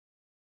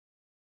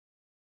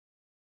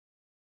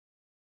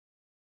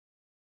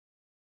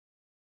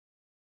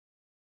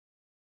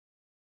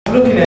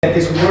looking at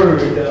this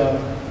word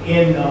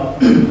in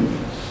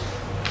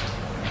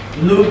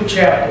Luke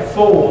chapter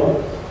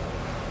 4,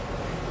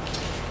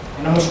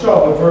 and I'm going to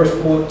start with verse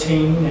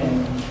 14,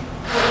 and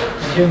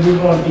then we're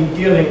going to be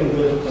dealing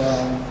with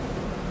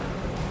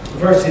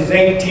verses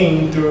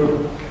 18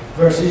 through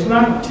verses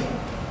 19.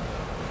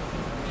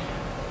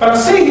 But I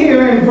see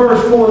here in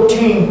verse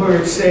 14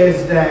 where it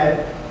says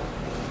that,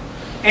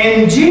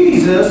 and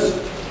Jesus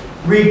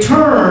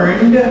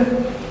returned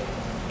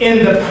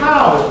in the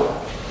power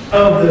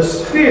of the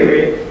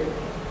Spirit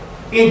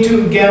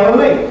into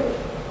Galilee.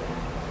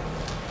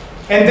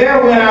 And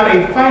there went out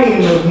a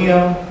fame of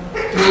him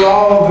through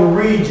all the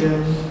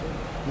region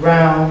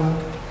round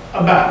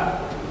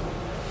about.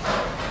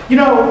 You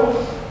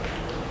know,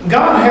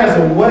 God has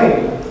a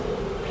way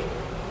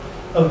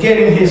of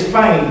getting his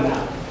fame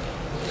out.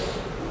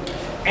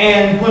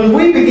 And when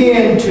we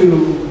begin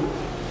to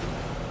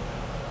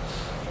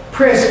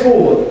press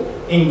forward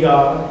in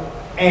God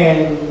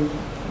and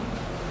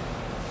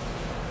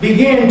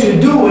begin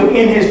to do it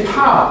in his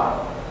power,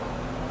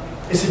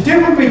 it's a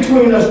difference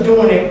between us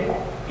doing it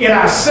in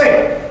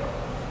ourselves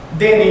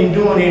than in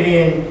doing it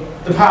in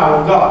the power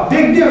of God.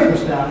 Big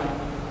difference now.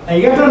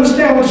 And you got to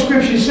understand what the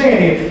scripture is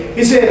saying here.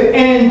 It says,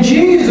 and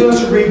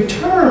Jesus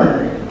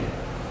returned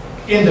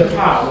in the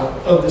power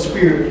of the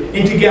Spirit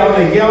into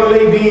Galilee.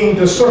 Galilee being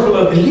the circle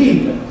of the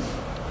heathen.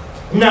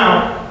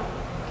 Now,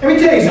 let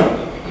me tell you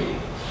something.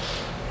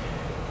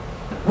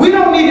 We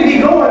don't need to be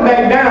going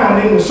back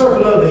down in the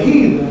circle of the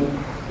heathen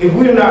if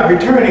we're not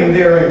returning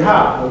there in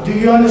power. Do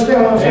you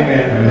understand what I'm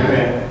saying? Amen.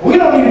 Amen. We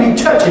don't need to be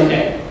touching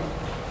that.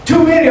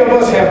 Too many of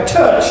us have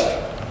touched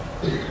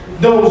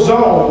those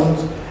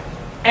zones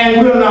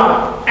and we're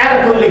not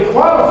adequately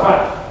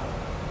qualified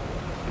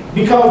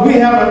because we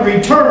haven't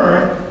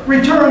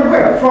returned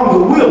where?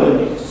 From the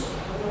wilderness.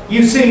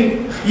 You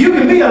see, you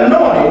can be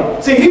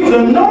anointed. See, he was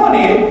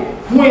anointed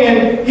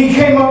when he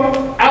came up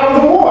out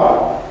of the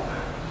water.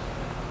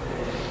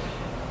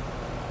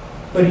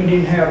 But he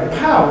didn't have the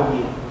power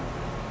yet.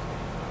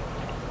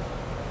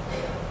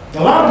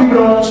 A lot of people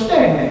don't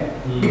understand that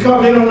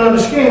because they don't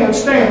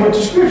understand what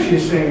the scripture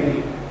is saying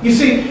here. You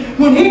see,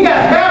 when he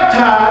got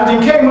baptized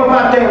and came up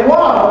out that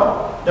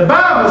water, the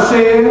Bible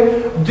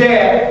said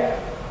that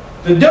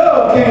the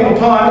dove came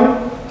upon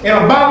him in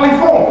a bodily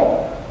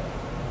form.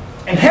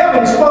 And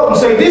heaven spoke and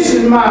said, this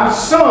is my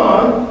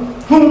son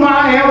whom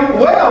I am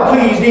well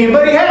pleased in.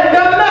 But he hadn't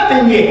done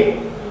nothing yet.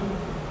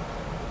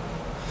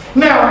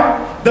 Now,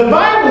 the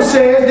Bible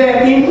says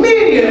that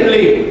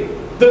immediately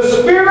the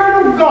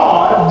Spirit of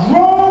God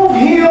drove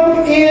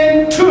him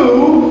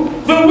into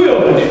the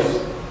wilderness.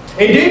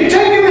 It didn't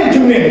take him into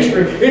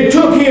ministry. It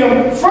took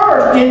him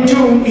first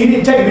into, he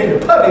didn't take him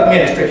into public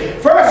ministry.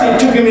 First, it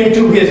took him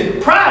into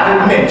his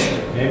private ministry.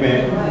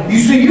 Amen. You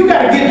see, you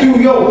got to get through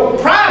your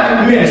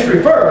private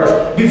ministry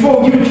first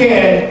before you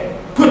can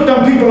put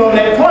them people on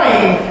that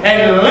plane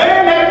and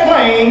land that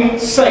plane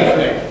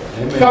safely.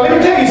 Amen. Now, let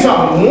me tell you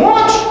something.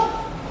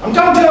 I'm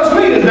talking to us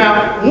leaders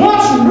now,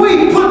 once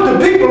we put the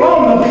people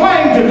on the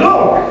plane to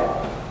glory,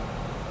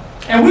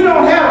 and we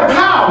don't have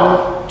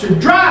power to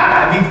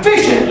drive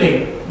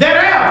efficiently that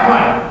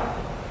airplane,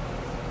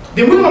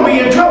 then we're going to be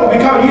in trouble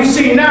because you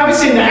see now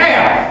it's in the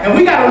air, and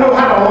we got to know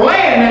how to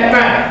land that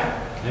thing.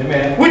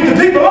 Amen. With the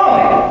people on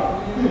it.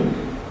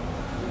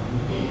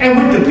 And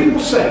with the people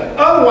safe.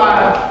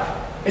 Otherwise,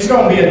 it's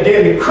going to be a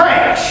deadly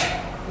crash.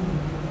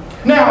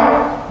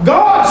 Now,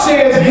 God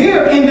says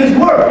here in this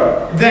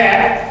word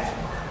that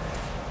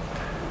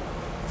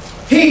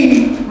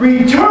he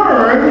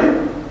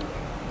returned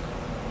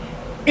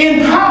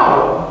in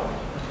power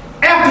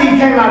after he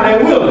came out of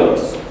that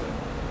wilderness.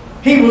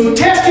 He was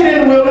tested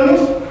in the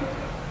wilderness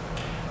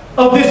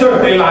of this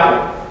earthly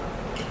life.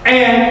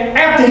 And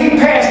after he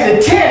passed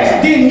the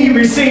test, then he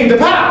received the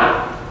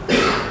power.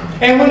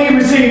 And when he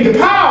received the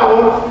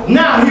power,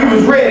 now he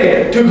was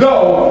ready to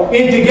go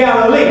into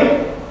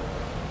Galilee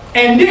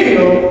and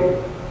deal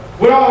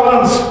with all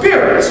them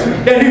spirits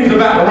that he was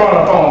about to run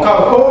up on.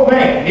 Because, oh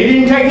man, it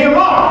didn't take him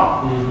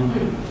long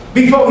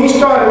before he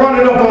started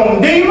running up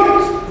on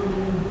demons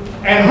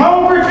and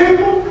hungry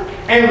people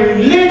and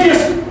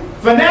religious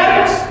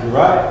fanatics.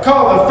 Right.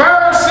 Called the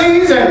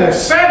Pharisees and the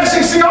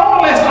Sadducees. See,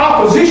 all that's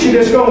opposition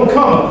that's going to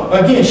come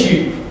against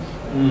you.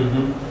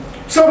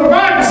 So the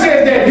Bible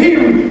says that he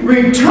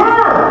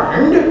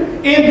returned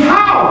in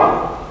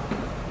power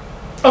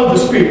of the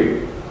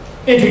Spirit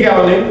into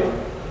Galilee.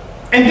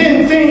 And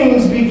then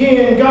things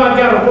began, God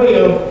got a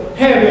way of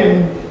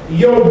having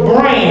your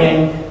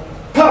brand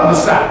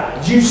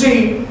publicized. You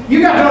see,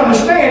 you got to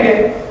understand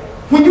that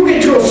when you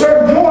get to a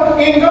certain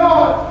point in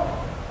God,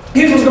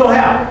 here's what's going to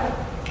happen.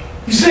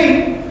 You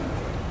see,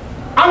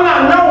 I'm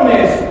not known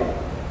as,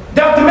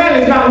 Dr.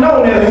 Manley is not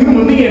known as a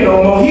human being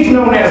no more. He's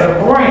known as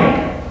a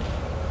brand.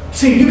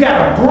 See, you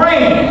got a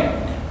brand.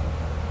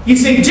 You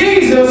see,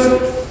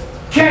 Jesus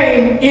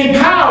came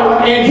in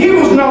power and he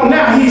was known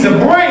now. He's a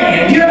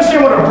brand. You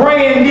understand what a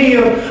brand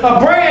is? A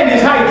brand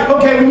is how,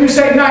 okay, when you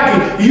say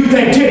Nike, you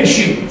think tennis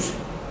shoes.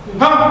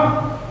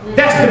 Huh?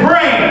 That's the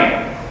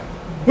brand.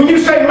 When you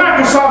say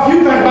Microsoft,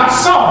 you think about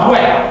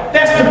software.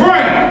 That's the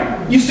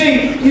brain. You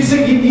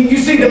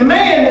see, the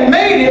man that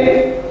made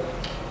it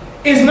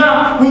is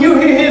not, when you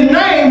hear his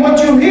name,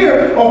 what you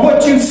hear or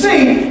what you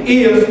see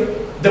is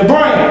the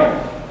brain.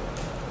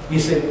 You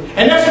see?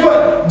 And that's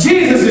what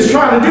Jesus is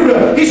trying to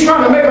do. He's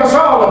trying to make us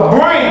all a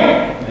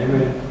brain.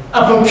 Amen.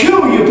 A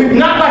peculiar people,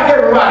 not like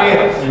everybody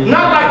else. Mm-hmm.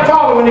 Not like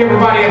following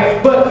everybody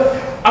else, but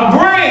a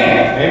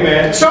brain.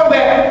 Amen. So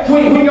that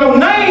when your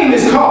name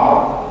is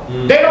called,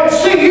 they don't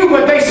see you,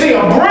 but they see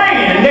a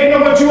brain. They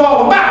know what you're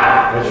all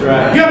about. That's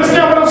right. You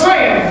understand what I'm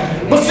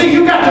saying? But see,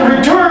 you got to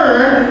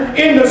return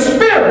in the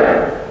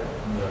spirit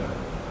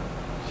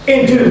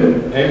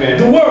into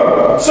the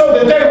world so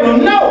that they will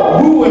know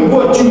who and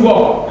what you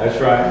are. That's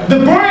right. The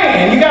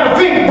brain, you got to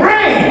think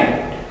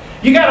brain.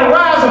 You got to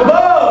rise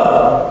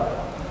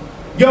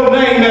above your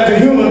name as a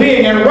human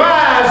being and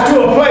rise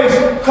to a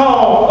place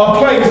called a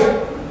place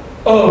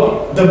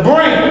of the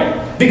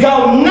brain.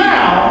 Because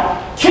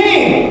now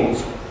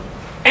kings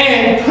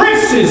and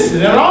princes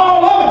and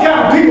all other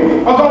kind of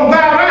people are going to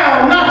bow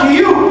down not to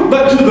you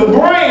but to the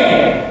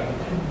brain.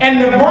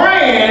 And the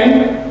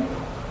brain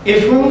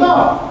is from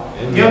God.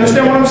 Amen. You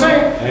understand what I'm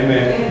saying?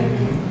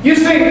 Amen. You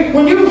see,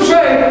 when you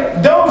say,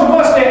 those of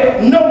us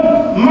that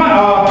know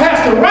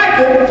Pastor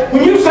Riker,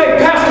 when you say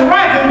Pastor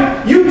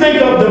Riker, you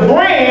think of the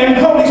brand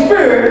Holy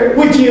Spirit,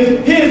 which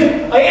is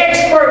his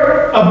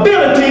expert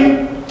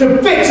ability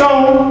to fix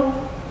on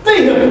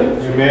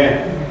vehicles.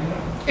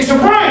 Amen. It's a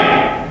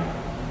brand.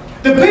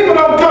 The people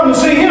don't come to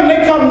see him,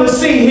 they come to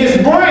see his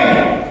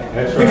brand.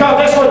 That's right. Because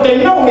that's what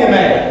they know him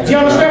as. You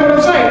understand what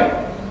I'm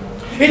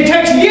saying? It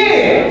takes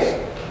years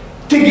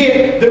to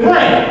get the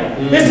brand.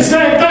 Mm-hmm. It's the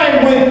same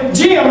thing with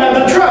Jim at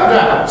the truck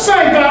driver.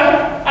 Same thing.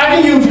 I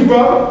can use you,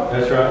 brother.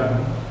 That's right.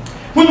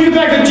 When you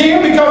think of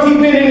Jim, because he's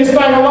been in this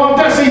thing a long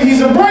time, see,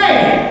 he's a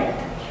brand.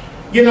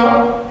 You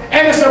know?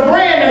 And it's a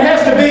brand that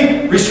has to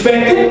be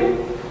respected.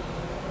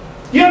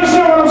 You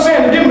understand what I'm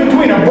saying? The difference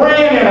between a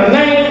brand and a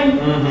name?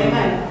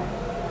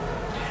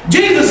 Mm-hmm.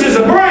 Jesus is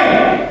a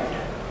brand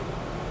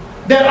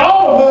that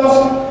all of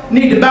us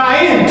need to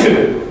buy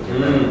into.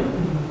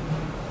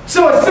 Mm-hmm.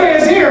 So it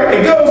says here,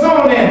 it goes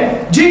on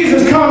and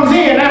Jesus comes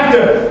in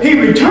after he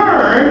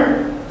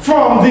returned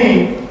from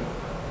the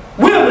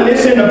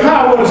wilderness in the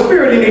power of the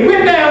Spirit, and he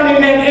went down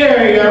in that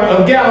area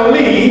of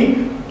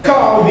Galilee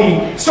called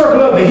the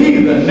Circle of the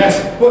Heathen. That's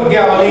what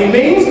Galilee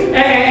means.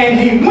 And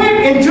he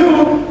went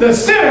into the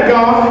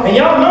synagogue, and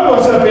y'all know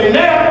what's up in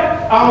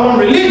there, all them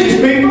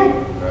religious people.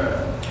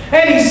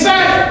 And he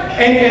sat,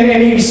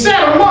 and he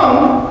sat among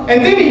them,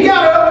 and then he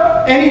got up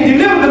and he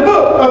delivered the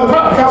book of the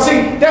prophet. Because see,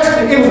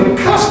 it was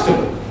a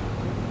custom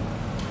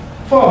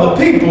for the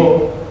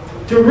people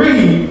to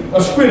read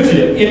a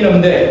scripture in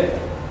them days.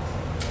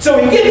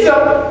 So he gets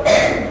up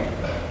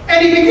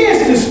and he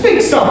begins to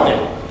speak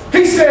something.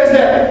 He says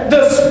that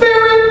the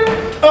Spirit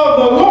of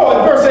the Lord,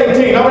 verse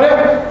 18, over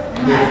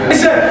there, he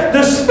said,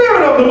 the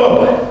Spirit of the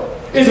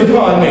Lord is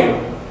upon me.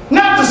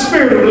 Not the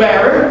spirit of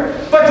Larry,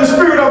 but the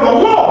Spirit of the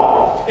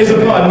Lord is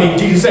upon me,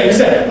 Jesus said. He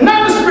said,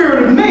 not the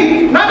spirit of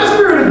me, not the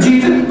spirit of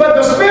Jesus, but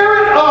the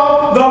Spirit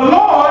of the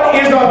Lord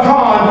is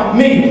upon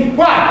me.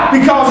 Why?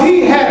 Because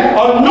he had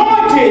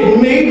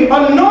anointed me.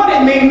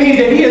 Anointed me means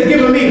that he has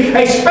given me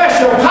a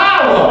special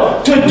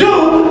power to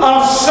do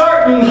a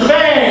certain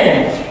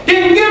thing.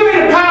 Didn't give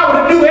me the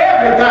power to do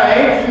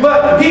everything,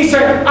 but he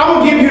said, I'm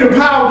going to give you the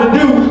power to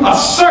do a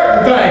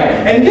certain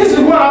thing. And this is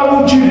what I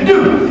want you to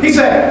do. He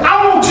said,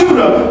 I want you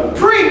to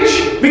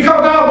preach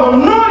because I've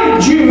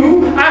anointed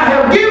you. I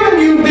have given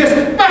you this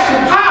special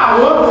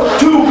power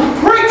to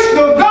preach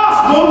the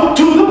gospel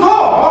to the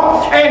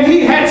poor. And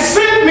he had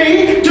sent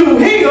me to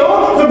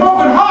heal the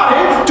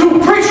brokenhearted, to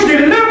preach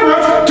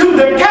deliverance to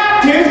the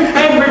captives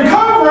and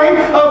recovering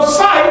of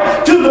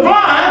sight to the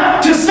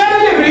blind, to set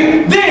at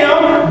liberty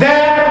them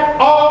that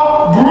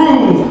are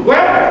bruised.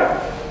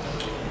 Well,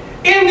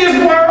 in this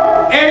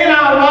world and in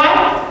our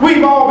life,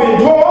 we've all been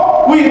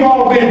poor, we've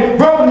all been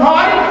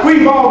brokenhearted,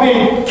 we've all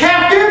been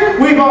captive,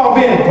 we've all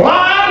been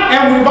blind,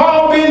 and we've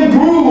all been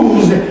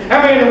bruised.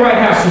 How many in the right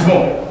house this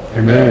morning?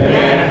 Amen.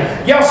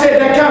 Amen. Y'all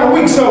said that kind of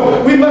weak,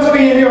 so we must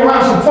be in here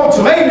around some folks,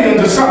 some aliens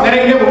or something that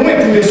ain't never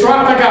went through this, so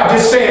I think I'll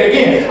just say it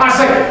again. I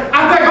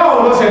think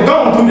all of us have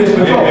gone through this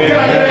before. Can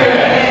I get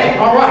that?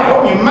 All right,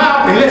 open your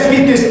mouth and let's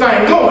get this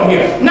thing going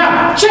here.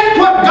 Now, check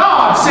what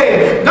God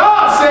said.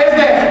 God says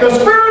that the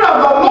Spirit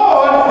of the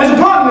Lord is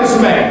upon this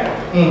man.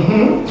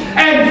 Mm-hmm.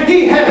 And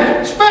he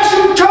has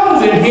special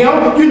chosen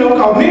him, you know,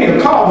 because many are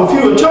called, but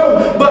few are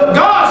chosen. But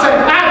God said,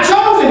 I've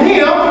chosen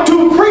him to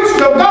preach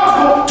the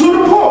gospel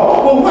to the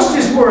poor. Well, what's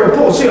this word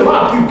poor? See, a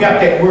lot of people got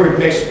that word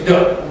mixed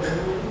up.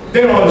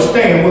 They don't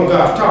understand what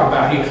God's talking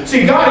about here.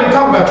 See, God ain't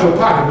talking about your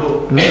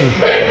pocketbook. That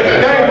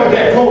ain't what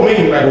that poor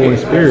means right there.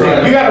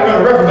 See, you got to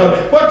run a reference on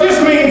it. What this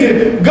means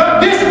is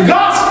God, this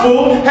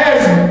gospel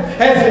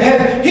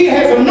he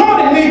has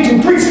anointed me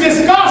to preach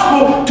this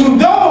gospel to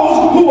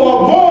those who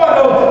are void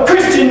of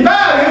Christian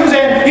values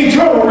and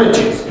eternal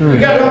riches. You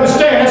got to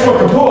understand that's what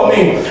the poor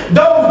means.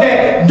 Those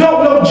that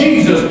don't know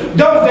Jesus,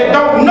 those that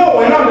don't know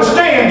and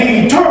understand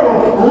the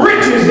eternal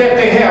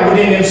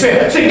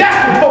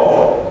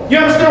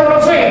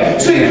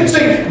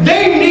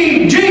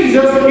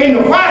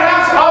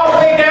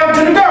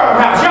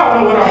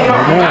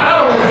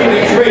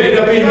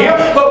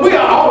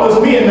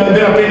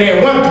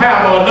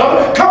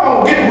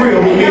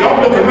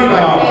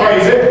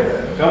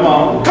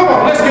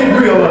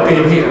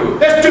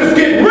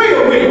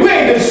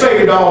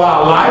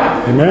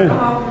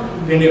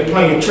there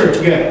playing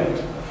church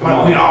games.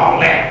 Like we all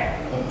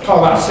that.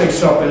 Call out, say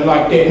something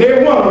like that. And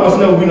every one of us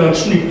know we done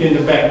sneaked in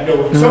the back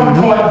door. Some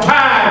point in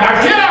time,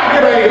 now get out,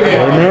 get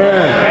out of here.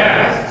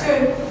 That's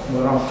true.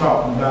 What I'm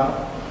talking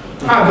about.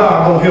 How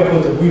God gonna help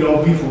us if we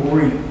don't be for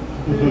real?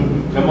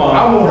 Come on.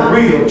 I want a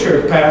real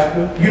church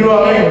pastor. You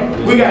know what I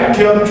mean? We got to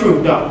tell them the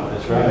truth, don't we?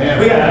 That's right.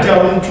 We got to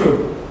tell them the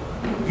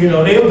truth. You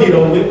know, they'll get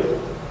over it.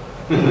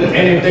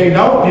 And if they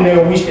don't, then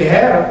they'll wish they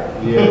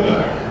had.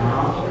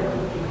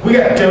 Yeah. We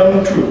got to tell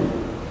them the truth.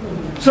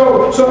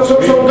 So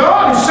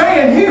God is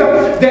saying here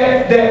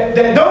that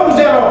those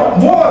that are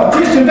void of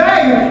Christian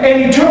value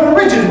and eternal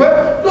riches.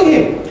 Well, look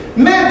here.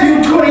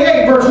 Matthew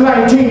 28, verse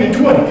 19 and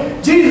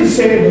 20. Jesus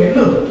said,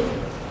 look,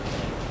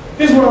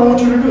 this is what I want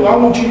you to do. I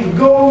want you to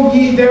go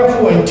ye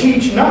therefore and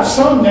teach not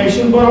some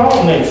nation, but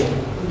all nations.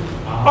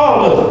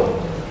 All of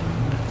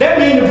them. That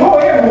means the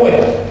poor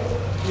everywhere.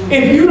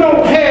 If you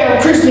don't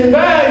have Christian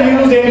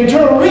values and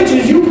eternal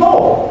riches, you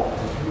poor.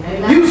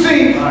 You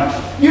see,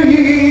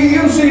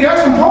 you see,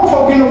 there's some poor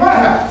folk in the White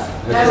House.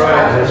 That's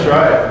right. That's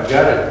right. You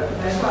got it.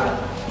 That's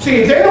right. See,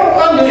 if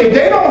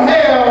they don't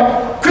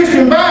have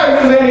Christian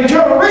values and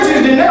eternal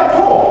riches, then they're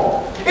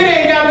poor. It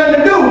ain't got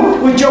nothing to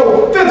do with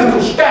your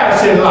physical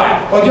status in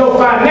life or your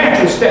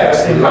financial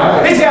status in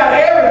life. It's got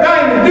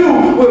everything to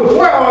do with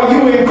where are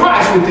you in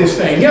Christ with this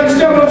thing. You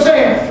understand what I'm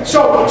saying?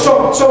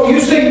 So you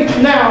see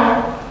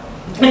now,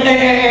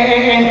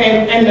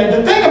 and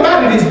the thing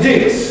about it is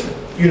this,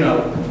 you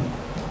know.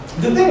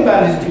 The thing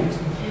about it is this,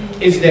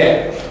 is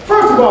that,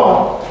 first of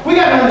all, we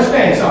got to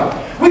understand something.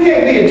 We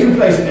can't be in two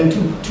places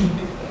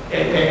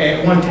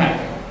at one time.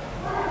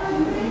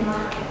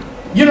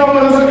 You know what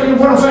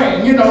I'm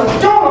saying? You know,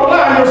 don't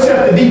allow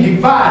yourself to be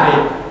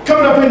divided.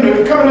 Coming up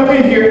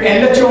in here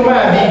and let your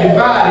mind be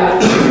divided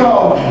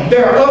because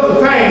there are other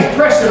things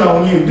pressing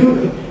on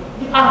you.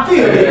 I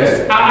feel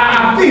this.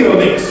 I feel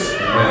this.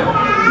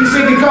 You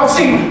see, because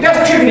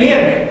that's tricking the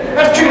enemy.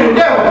 That's tricking the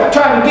devil,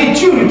 trying to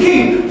get you to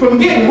keep from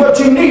getting what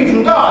you need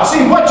from God.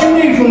 See, what you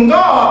need from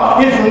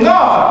God is from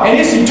God, and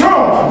it's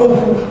eternal. But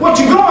what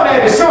you're going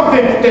at is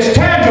something that's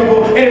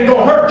tangible, and it's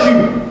going to hurt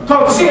you.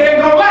 Because, see, it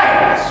ain't going to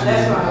last.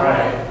 That's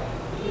right.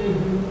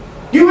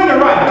 You in the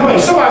right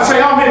place. Somebody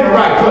say, I'm in the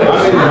right place.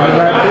 I'm in the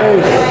right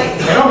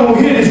place. And I'm going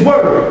to hear this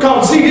word.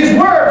 Because, see, this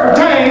word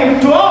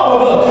pertains to all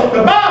of us.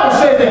 The Bible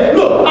says that,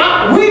 look,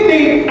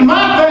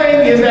 my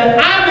thing is that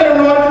I've been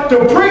anointed to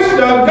preach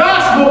the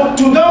gospel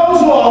to those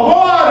who are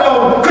void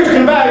of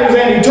Christian values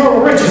and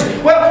eternal riches.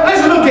 Well,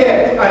 let's look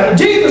at it.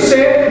 Jesus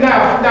said,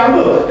 now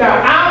look,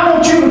 I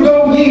want you to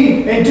go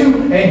ye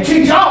and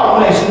teach all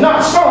nations,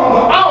 not some,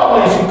 but all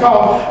nations,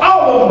 called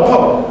all of them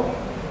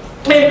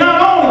poor. And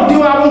not only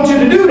do I want you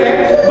to do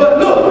that, but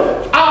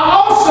look, I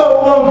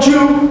also want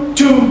you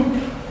to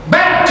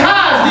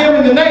baptize them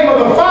in the name of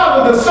the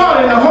Father, the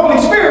Son, and the Holy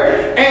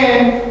Spirit,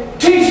 and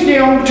teach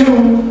them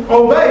to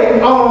obey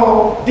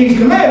all these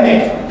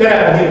commandments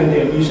that I've given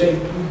them, you see.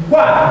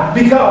 Why?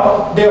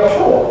 Because they're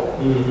poor.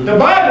 Mm-hmm. The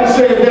Bible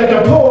says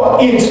that the poor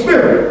in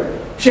spirit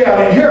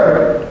shall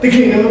inherit the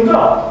kingdom of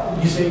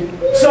God, you see.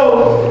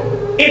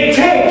 So it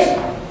takes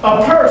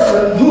a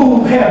person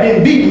who have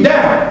been beaten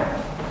down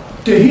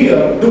to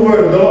hear the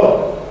word of the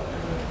Lord.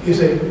 You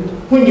see,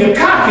 when you're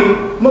cocky,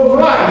 most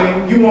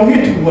likely you won't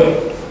hear too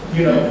well.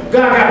 You know,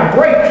 God got to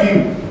break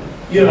you.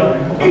 You know,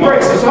 He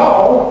breaks us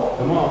all.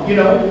 Come on. You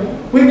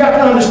know, we've got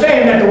to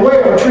understand that the way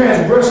of a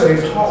transgressor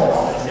is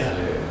hard.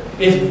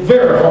 It's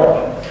very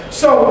hard.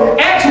 So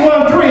Acts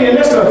 1:3, and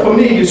that's a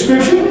familiar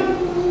scripture.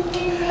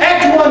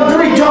 Acts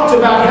 1:3 talks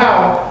about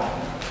how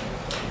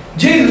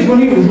Jesus, when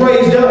He was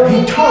raised up,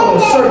 He taught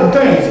us certain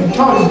things. He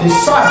taught His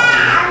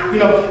disciples, you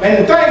know,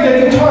 and the things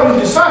that He taught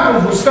His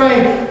disciples was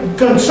things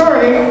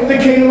concerning the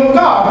kingdom of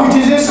God, which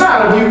is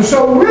inside of you.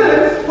 So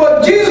really,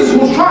 what Jesus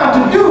was trying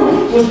to do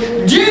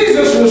was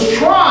Jesus was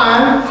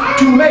trying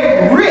to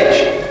make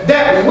rich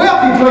that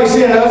wealthy place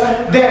in us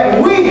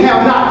that we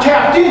have not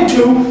tapped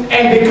into,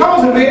 and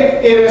because of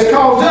it, it has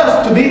caused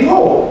us to be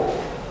poor.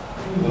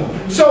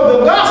 So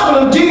the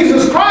gospel of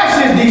Jesus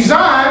Christ is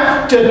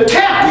designed to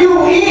tap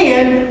you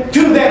in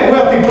to that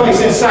wealthy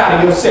place inside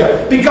of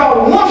yourself.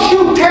 Because once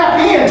you tap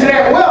into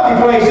that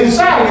wealthy place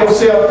inside of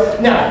yourself,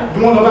 now,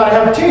 you want nobody to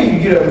have to tell you to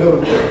get up and go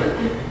to work.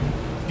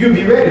 You'll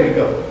be ready to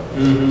go.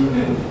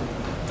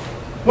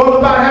 Mm-hmm. Won't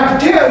nobody have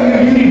to tell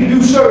you you need to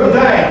do certain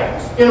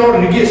things in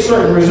order to get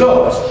certain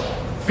results.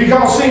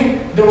 Because, see,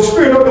 the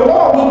Spirit of the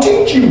Lord will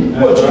teach you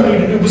what you need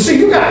to do. But see,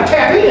 you got to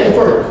tap in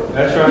first.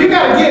 That's right. You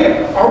got to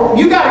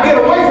get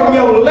away from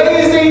your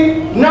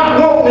lazy, not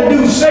wanting to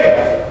do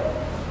self,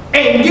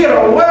 and get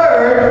a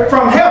word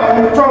from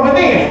heaven from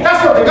within.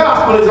 That's what the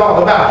gospel is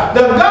all about.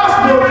 The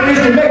gospel is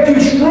to make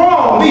you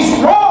strong. Be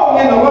strong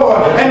in the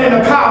Lord and in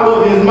the power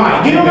of His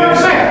might. You know what I'm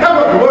saying?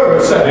 That's what the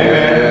word says.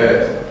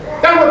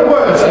 Amen. That's what the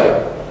word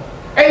says.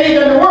 And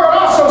even the word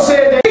also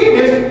said that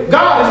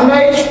God is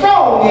made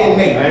strong in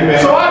me. Amen.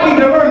 So I need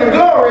to learn the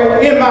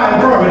glory in my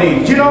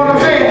infirmities. You know what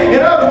I'm saying?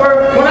 In other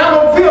words, when I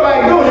don't feel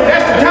like doing it,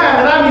 that's the time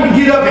that I need to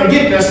get up and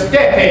get the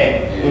step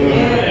in.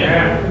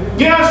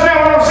 You understand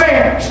what I'm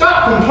saying?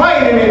 Stop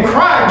complaining and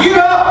crying. Get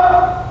up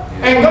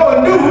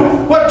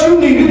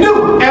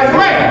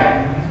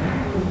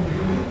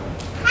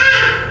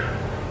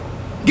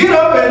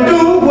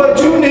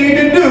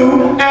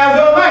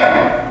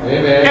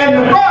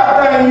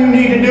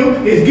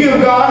is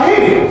give God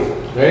his.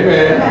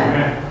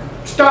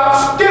 Amen.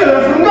 Stop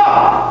stealing from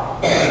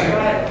God.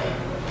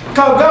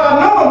 Because God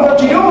knows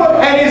what you're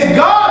doing, and it's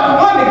God the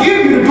one to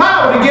give you the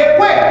power to get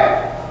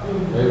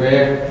wealth.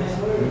 Amen.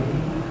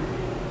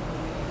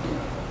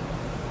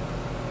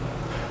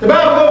 The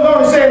Bible goes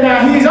on to say,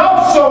 now he's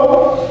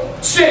also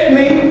sent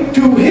me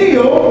to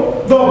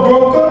heal the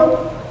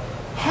broken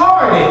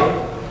hearted.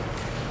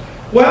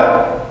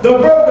 Well, the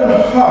broken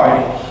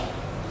hearted.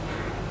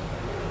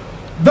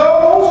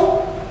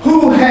 Those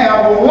who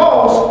have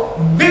lost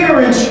vigor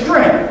and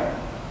strength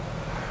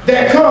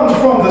that comes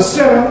from the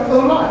center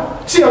of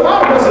life. See, a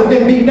lot of us have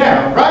been beat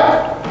down,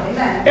 right?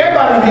 Amen.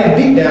 Everybody had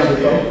beat down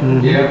before.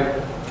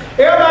 Yeah.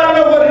 Everybody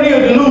know what it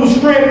is to lose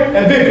strength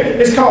and vigor.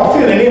 It's called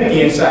feeling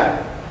empty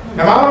inside.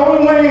 Am I the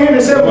only one in here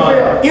that said we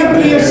feel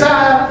empty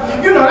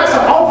inside? You know, that's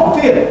an awful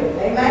feeling.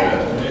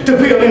 Amen. To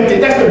feel empty.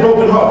 That's the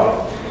broken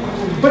heart.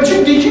 But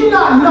did you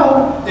not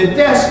know that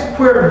that's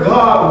where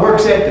God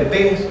works at the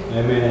best?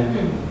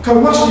 Amen. Because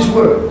watch this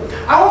word.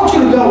 I want you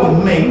to go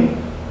with me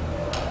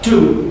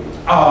to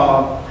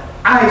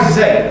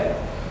Isaiah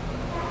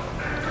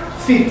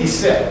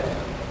 57.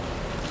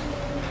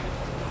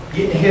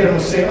 Getting ahead of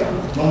myself.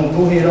 I'm going to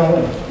go ahead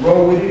on and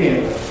roll with it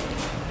anyway.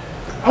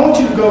 I want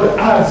you to go to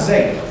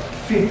Isaiah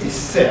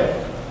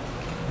 57,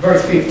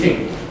 verse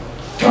 15.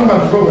 Talking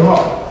about the broken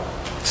heart.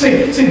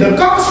 See, the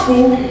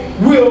gospel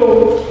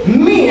will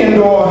mend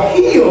or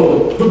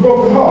heal the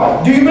broken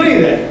heart. Do you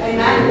believe that?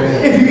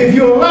 Amen. If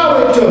you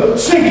allow it to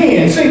sink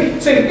in. See,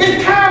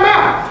 it's time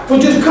out for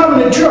just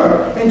coming to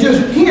church and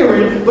just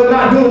hearing but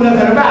not doing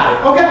nothing about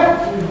it.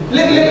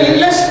 Okay?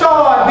 Let's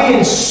start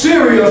being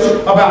serious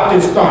about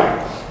this thing.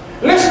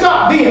 Let's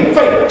stop being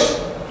fakes.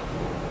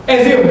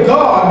 As if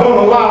God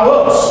don't allow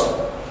us,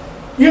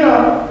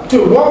 to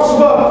walk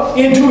up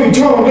into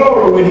eternal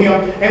glory with him,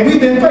 and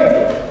we've been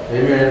faithful.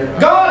 Amen.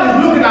 God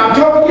is looking, I'm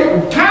telling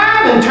you,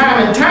 time and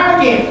time and time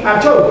again, I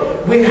told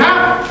you, we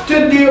have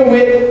to deal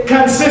with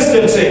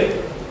consistency.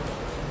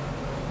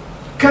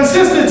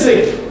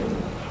 Consistency.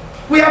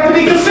 We have to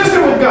be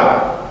consistent with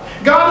God.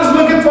 God is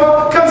looking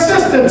for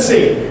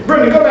consistency.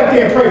 Brenda, go back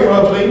there and pray for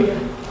her, please.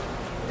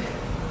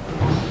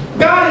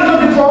 God is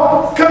looking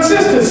for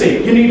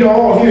consistency. You need to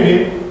all hear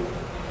this.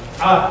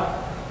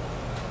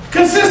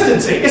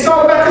 Consistency. It's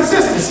all about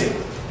consistency.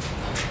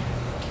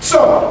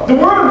 So, the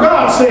Word of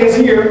God says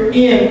here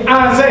in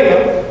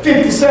Isaiah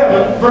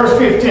 57, verse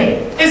 15.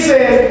 It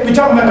says, we're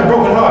talking about the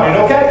brokenhearted,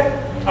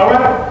 okay? All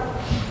right?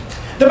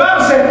 The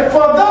Bible says, for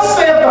thus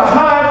saith the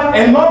high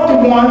and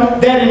lofty one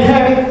that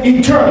inhabit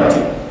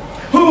eternity,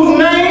 whose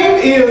name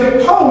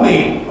is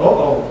holy.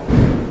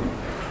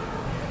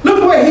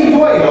 Look where he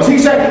dwells. He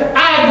said,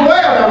 I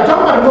dwell, we're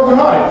talking about the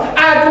brokenhearted.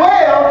 I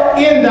dwell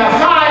in the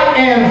high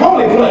and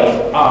holy place.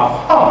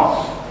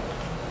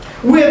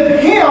 With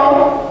him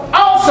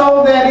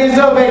also that is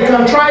of a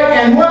contrite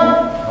and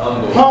what?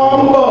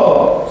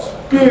 Humble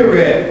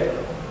spirit.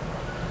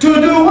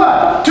 To do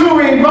what? To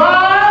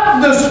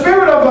revive the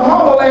spirit of the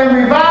humble and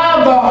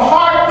revive the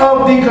heart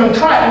of the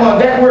contrite one.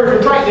 That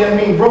word contrite doesn't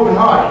mean broken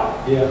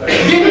hearted. Yeah.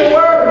 Didn't the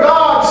word of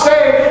God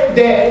say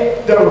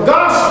that the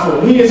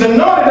gospel, he has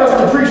anointed us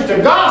to preach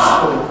the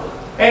gospel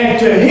and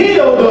to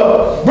heal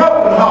the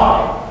broken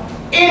hearted?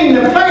 In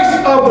the place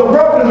of the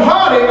broken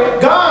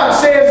hearted, God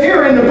says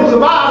here in the book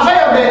of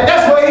Isaiah that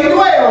that's where he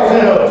dwells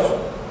in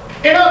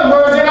us. In other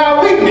words, in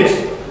our weakness,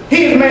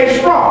 he is made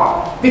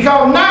strong.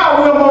 Because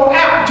now we're more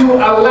apt to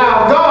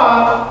allow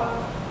God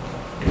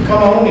to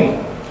come on in.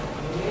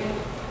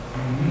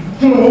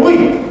 When we're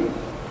weak,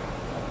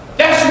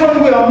 that's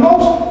when we are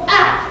most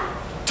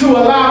apt to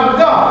allow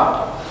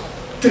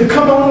God to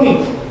come on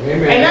in.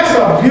 Amen. And that's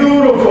a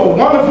beautiful,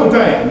 wonderful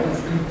thing.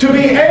 To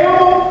be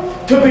able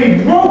to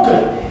be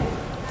broken,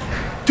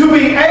 to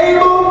be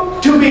able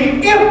to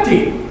be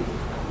empty,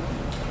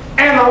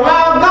 and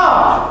allow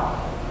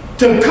God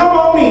to come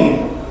on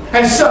in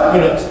and sup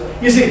with us.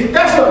 You see,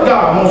 that's what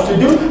God wants to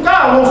do.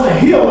 God wants to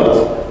heal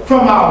us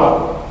from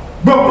our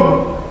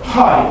broken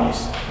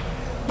heartedness.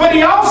 But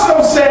he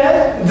also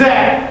said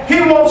that he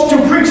wants to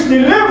preach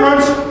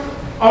deliverance,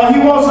 or he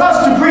wants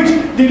us to preach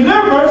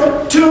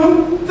deliverance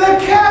to the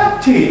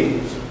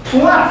captives.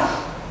 Why?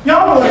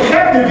 Y'all know what a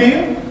captive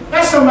is.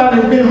 That's somebody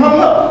that's been hung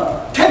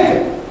up,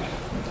 taken.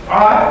 All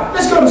right,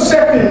 let's go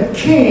to 2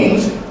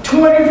 Kings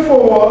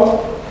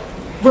 24,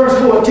 verse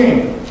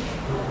 14.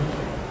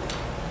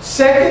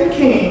 2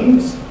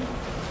 Kings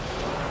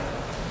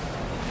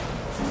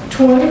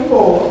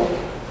 24,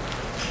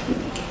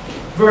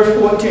 verse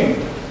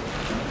 14.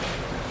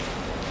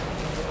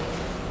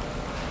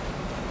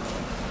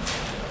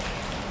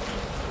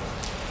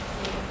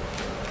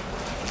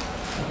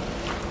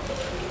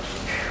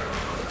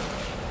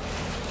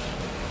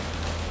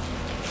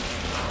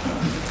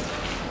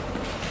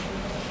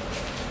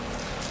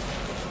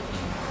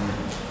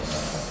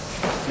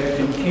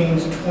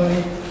 Kings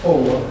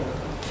 24,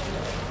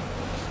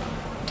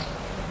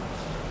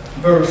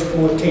 verse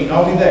 14.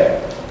 Are we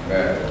there?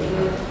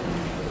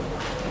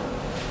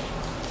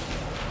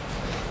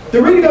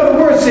 The reading of the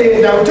word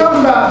says, now we're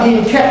talking about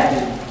being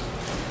captive,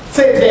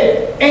 says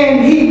that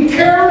And he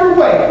carried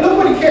away. Look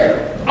what he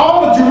carried.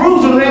 All of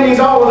Jerusalem, that means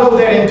all of those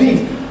that in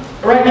peace.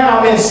 Right now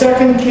I'm in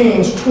 2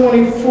 Kings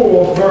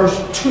 24,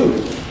 verse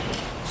 2.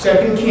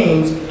 2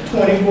 Kings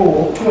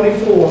 24,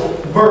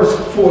 verse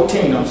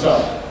 14, I'm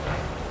sorry.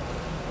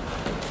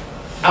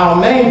 Our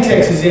main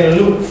text is in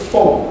Luke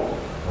 4.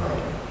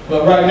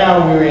 But right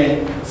now we're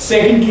in 2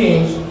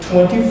 Kings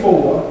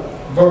 24,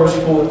 verse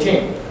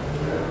 14.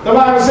 The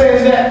Bible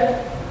says that,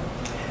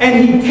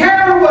 and he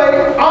carried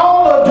away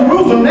all of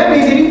Jerusalem. That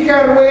means that he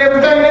carried away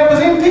everything that was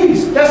in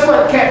peace. That's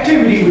what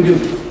captivity would do.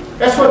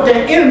 That's what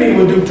that enemy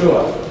would do to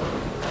us.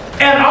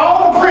 And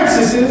all the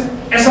princesses,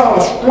 that's all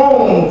the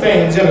strong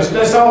things in us.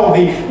 That's all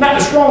the, not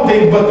the strong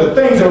things, but the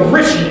things of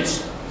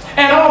richness.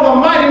 And all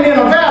the mighty men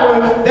of valor,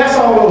 that's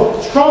all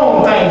the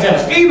strong things in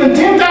us. Even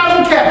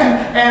 10,000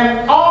 captives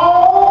and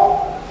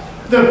all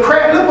the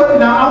crap. Look what,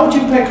 now I want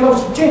you to pay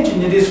close attention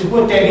to this,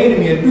 what that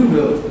enemy will do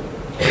to us.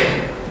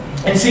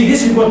 And see,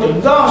 this is what the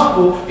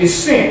gospel is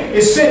sent.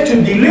 It's sent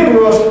to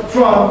deliver us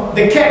from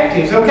the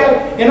captives,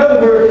 okay? In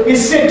other words,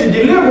 it's sent to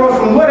deliver us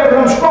from whatever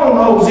them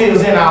strongholds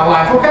is in our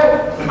life,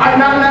 okay? All right,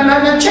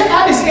 now check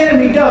how this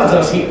enemy does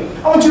us here.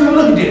 I want you to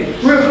look at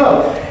this real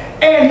close.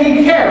 And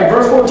he carried,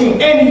 verse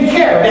 14, and he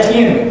carried, that's the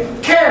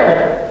enemy,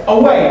 carried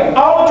away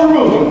all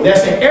Jerusalem.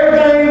 That's it,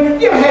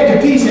 everything. You ever had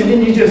your peace and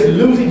then you just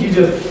lose it, you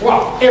just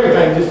flop,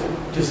 everything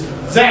just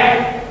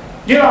zap.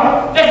 You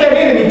know, that's that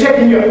enemy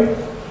taking your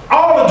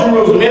all of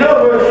Jerusalem. In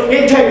other words,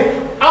 it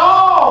takes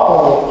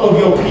all of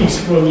your peace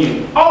from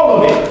you.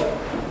 All of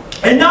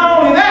it. And not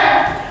only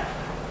that,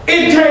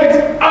 it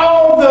takes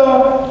all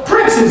the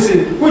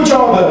princesses, which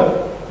are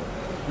the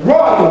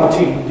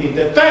royalty,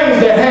 the things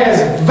that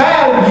has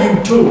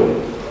value to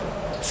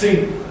it.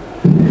 See?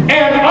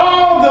 And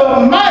all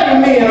the mighty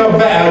men of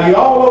value,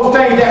 all those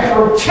things that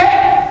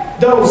protect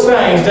those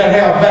things that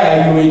have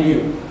value in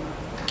you.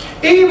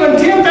 Even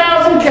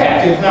 10,000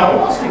 captives. Now,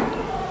 watch this.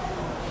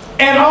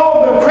 And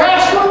all the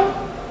craftsmen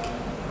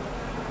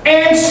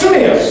and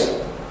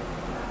smiths,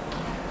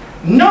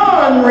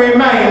 none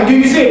remain. Do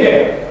you see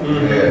that?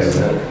 Yes.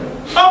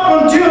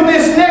 Up until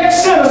this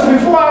next sentence,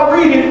 before I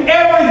read it,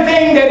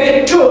 everything that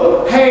it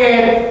took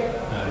had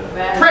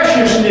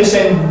preciousness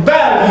and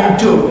value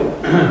to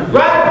it.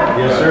 Right?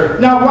 Yes, sir.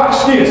 Now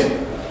watch this.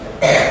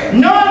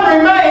 None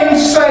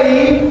remains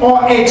save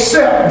or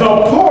except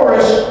the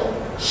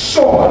poorest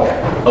sort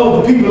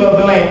of the people of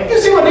the land.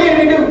 You see what the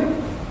enemy do?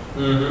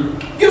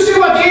 You see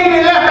what the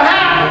enemy left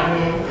behind?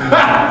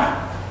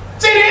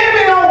 See, the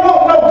enemy don't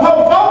want no poor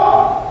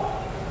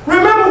folk.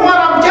 Remember what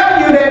I'm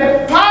telling you,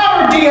 that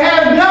poverty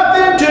has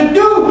nothing to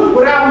do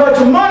with how much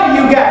money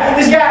you got.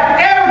 It's got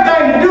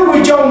everything to do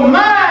with your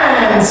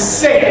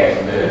mindset.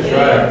 That's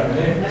right.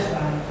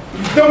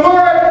 The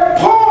word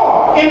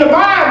poor in the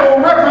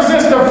Bible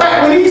represents the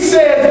fact when he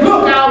says,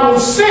 look, I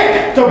was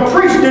sent to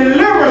preach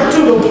deliverance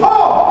to the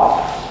poor.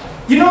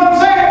 You know what I'm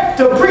saying?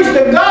 To preach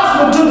the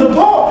gospel to the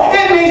poor.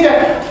 It means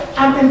that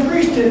I've been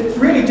preached to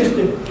really just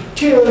to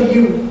tell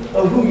you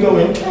of who your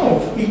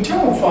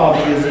eternal Father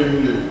is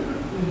in you.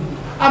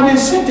 I've been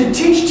sent to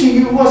teach to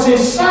you what's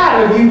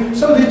inside of you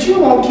so that you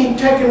won't keep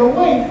taken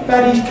away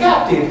by these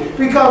captives.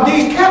 Because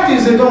these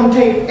captives are going to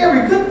take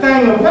every good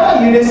thing of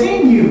value that's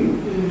in you.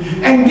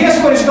 And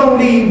guess what it's going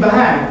to leave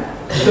behind?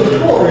 The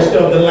poorest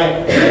of the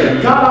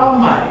land. God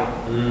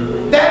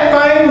Almighty. That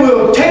thing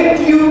will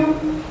take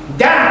you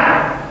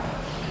down.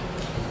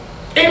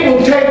 It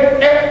will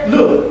take,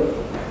 look.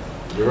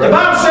 Right. The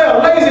Bible says a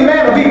lazy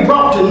man will be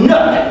brought to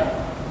nothing.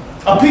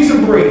 A piece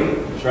of bread.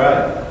 That's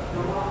right.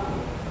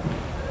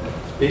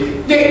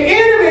 Speak. The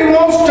enemy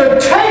wants to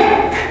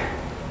take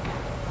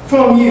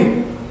from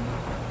you.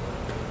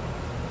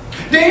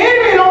 The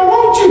enemy don't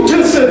want you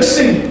to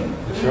succeed.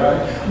 That's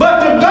right. But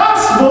the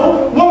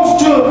gospel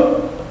wants to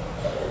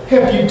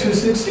help you to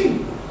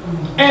succeed.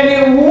 And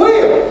it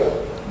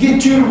will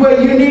get you to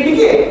where you need to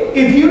get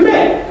if you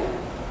let it.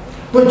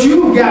 But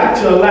you've got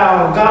to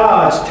allow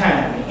God's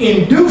time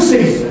in due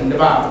season. The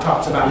Bible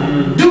talks about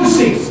due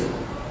season.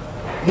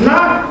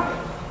 Not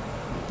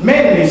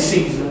Manley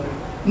season.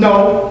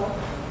 No,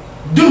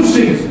 due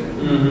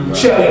season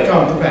shall it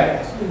come to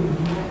pass.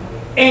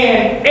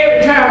 And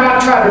every time I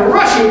tried to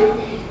rush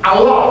it, I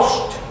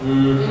lost.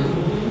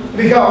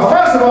 Because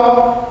first of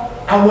all,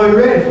 I wasn't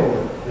ready for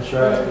it. That's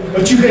right.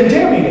 But you didn't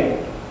tell me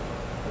that.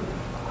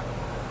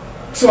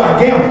 So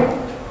I gambled.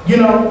 You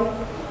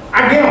know,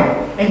 I gambled.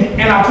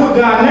 And I put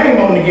God's name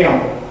on the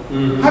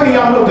gamble. How do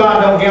y'all know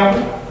God don't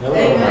gamble?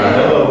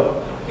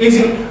 Hello. Is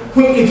it,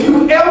 if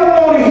you ever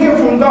want to hear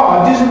from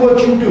God, this is what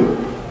you do.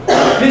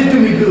 This do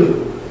me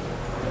good.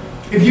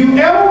 If you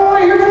ever want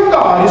to hear from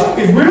God,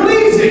 it's real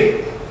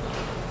easy.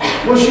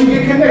 Once you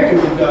get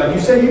connected with God, you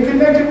say you're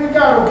connected with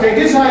God. Okay,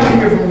 this is how you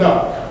hear from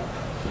God.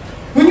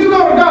 When you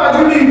go to God,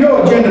 you leave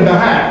your agenda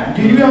behind.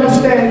 Do you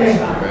understand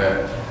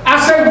that?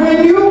 I say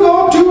when you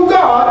go to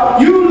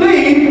God, you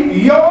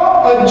leave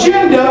your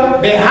agenda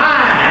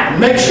behind.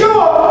 Make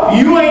sure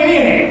you ain't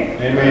in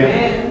it.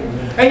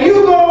 Amen. And you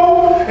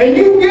go and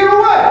you get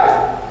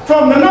away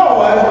from the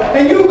noise,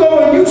 and you go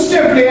and you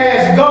simply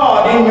ask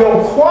God in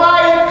your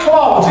quiet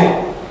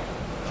closet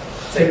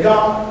Say,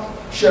 God,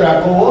 should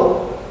I go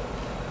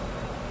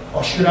up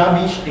or should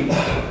I be still?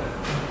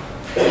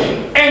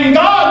 And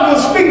God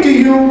will speak to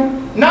you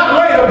not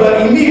later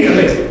but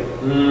immediately,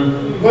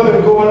 whether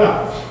to go or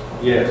not.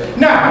 Yes.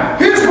 Now,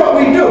 here's what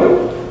we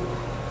do.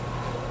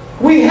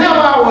 We have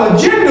our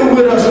agenda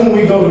with us when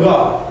we go to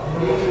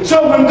God.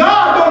 So when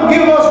God don't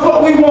give us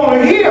what we want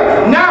to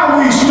hear,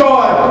 now we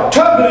start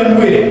tugging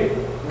with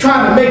it,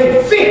 trying to make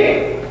it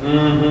fit.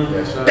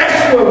 Yes, sir.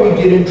 That's where we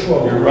get in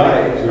trouble. You're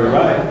right. You're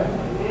right.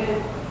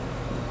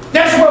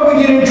 That's where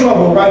we get in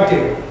trouble right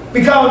there.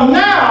 Because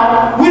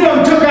now we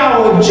done took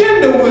our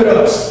agenda with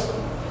us.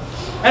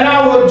 And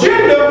our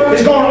agenda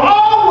is going to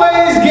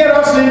always get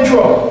us in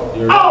trouble.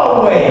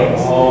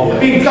 Always.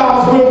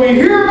 Because when we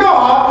hear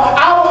God,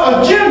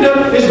 our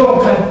agenda is going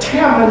to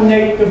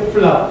contaminate the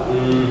flow.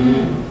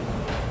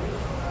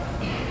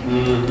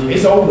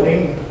 It's over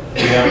there.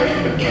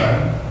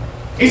 Yeah.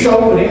 It's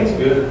over there. That's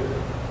good.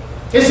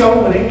 It's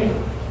over there.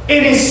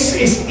 And it's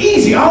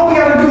easy. All we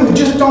got to do is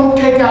just don't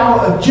take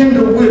our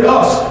agenda with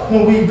us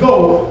when we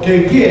go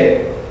to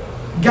get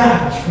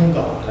guidance from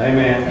God.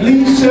 Amen.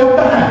 Leave self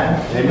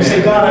behind. Amen. And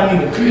say, God, I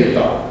need a clear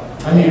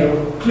thought. I need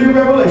a clear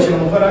revelation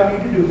on what I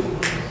need to do.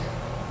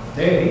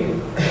 There it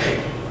is.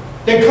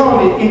 They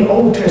called it in the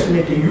Old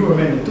Testament the Urim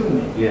and the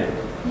Thummim. Yeah.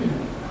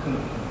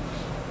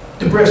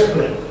 The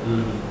breastplate.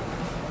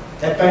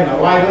 That thing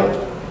will light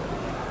up.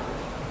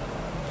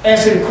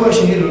 Answer the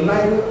question, it'll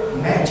light up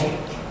magic.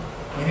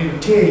 And it'll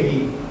tell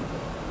you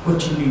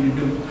what you need to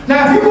do.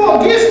 Now, if you go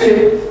against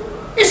it,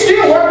 it's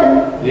still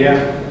working.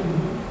 Yeah.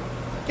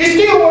 It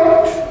still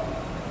works.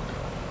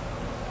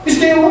 It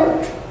still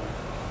works.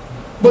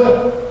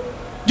 But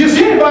just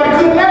anybody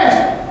couldn't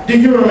master the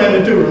Urim and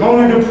the Thummim.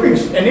 Only the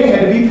priests. And they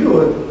had to be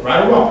pure,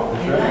 right or wrong.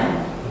 That's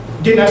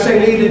right. Didn't I say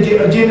leave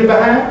the agenda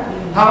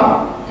behind?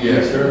 Huh?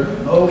 Yes, sir.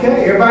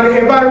 Okay, everybody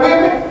with me?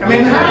 I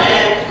mean,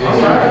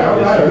 Yes, all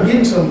right, we're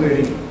getting somewhere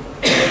here.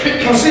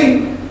 Now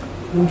see,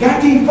 we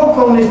got these folk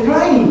on this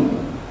plane.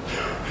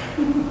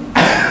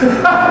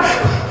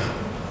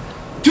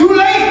 Too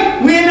late,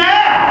 we're in the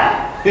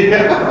air. You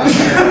know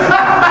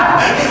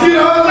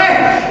what I'm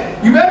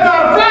saying? You better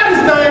not fly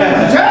this thing,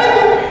 I'm telling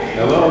you.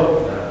 Hello.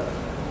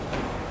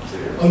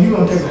 Oh, you're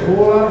going to take a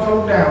whole lot of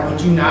folk down,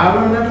 but you now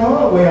learn that the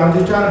hard way. I'm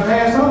just trying to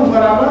pass on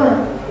what I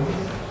learned.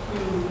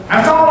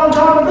 That's all I'm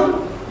trying to do.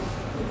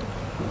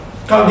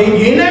 Because they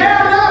get in the air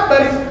or not,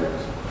 buddy.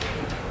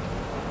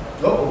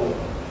 Uh-oh.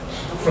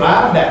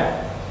 Fly down.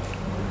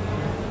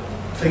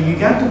 So you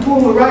got to pull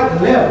the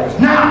right levers.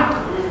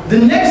 Now, the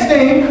next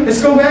thing,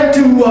 let's go back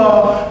to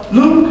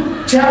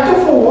Luke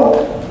chapter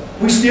 4.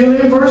 We're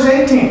still in verse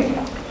 18.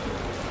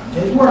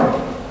 Just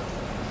working.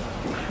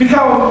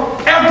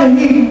 Because after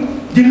he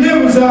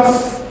delivers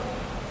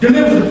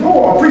the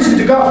poor, preaches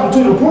the gospel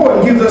to the poor,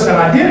 and gives us an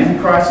identity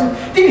crisis,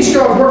 then he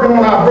starts working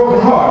on our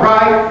broken heart,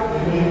 right?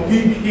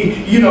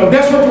 You know,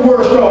 that's what the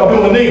word started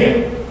doing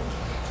then.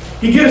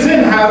 He gets us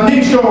in the house, and then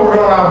he starts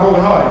working on our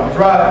broken heart,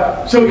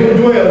 right? So he can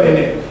dwell in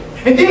it.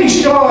 And then he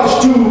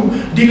starts to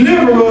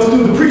deliver us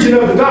through the preaching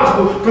of the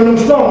gospel from them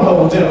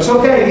strongholds in us.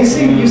 Okay, you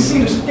see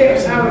the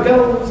steps, how it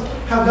goes,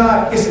 how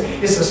God, it's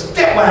a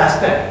stepwise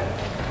thing.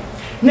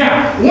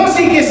 Now, once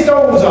he gets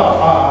those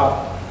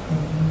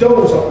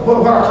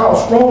what I call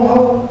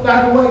strongholds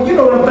out of the way, you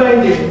know them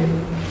things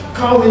that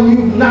causing you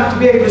not to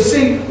be able to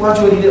see, watch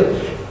what he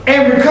does.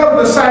 And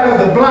recover the sight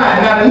of the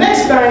blind. Now the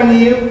next thing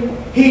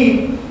is,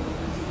 he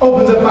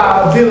opens up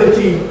our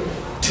ability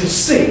to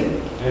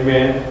see.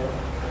 Amen.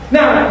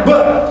 Now,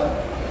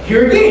 but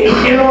here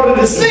again, in order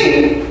to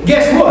see,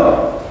 guess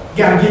what?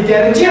 You gotta get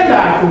that agenda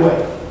out of the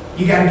way.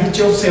 You gotta get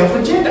your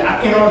self-agenda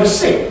out in order to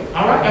see.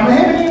 All right, am I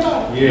having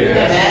anybody?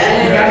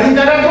 Yeah. You gotta get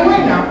that out of the way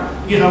now.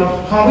 You know,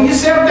 humble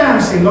yourself down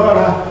and say, Lord,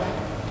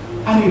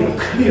 I need a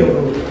clear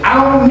road. I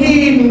don't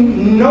need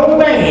no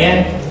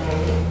man.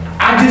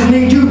 I just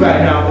need you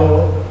right now,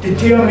 Lord, to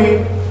tell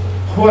me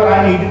what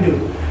I need to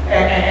do.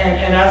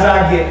 And as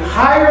I get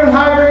higher and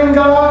higher in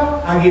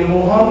God, I get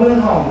more humble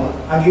and humbler.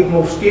 I get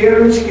more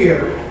scared and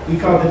scared.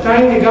 Because the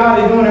thing that God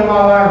is doing in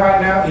my life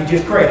right now is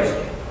just crazy.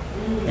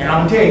 And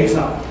I'm going to tell you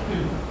something.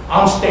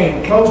 I'm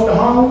staying close to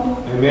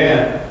home.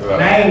 Amen.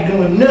 And I ain't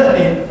doing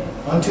nothing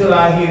until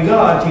I hear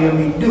God tell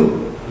me to do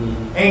it.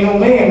 Ain't no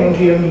man gonna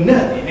tell me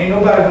nothing. Ain't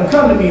nobody gonna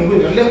come to me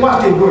with it. Let's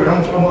watch this word.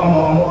 I'm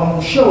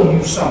gonna show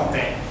you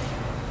something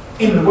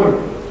in the word.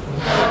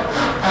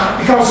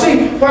 Because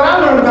see, what I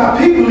learned about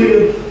people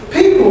is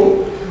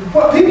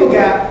what people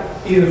got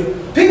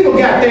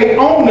their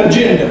own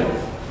agenda.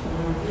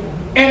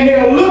 And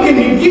they're looking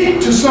to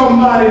get to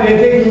somebody that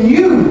they can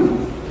use.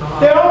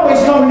 They're always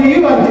coming to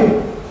you out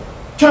there,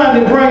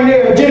 trying to bring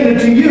their agenda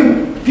to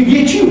you to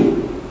get you.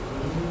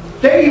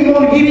 They even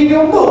want to get in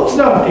your books,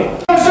 don't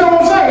they? That's what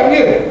I'm saying,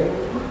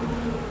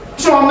 yeah.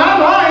 So I'm not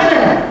lying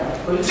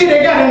there. See,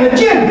 they got an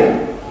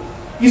agenda.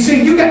 You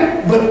see, you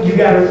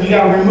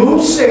gotta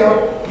remove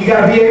self. You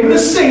gotta be able to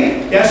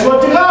see. That's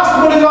what the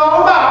gospel is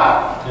all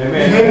about.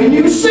 Amen. I'm helping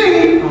you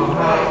see. I'm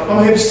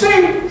gonna help you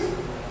see.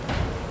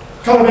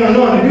 Because I've been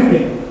anointed to do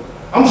that.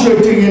 I'm sure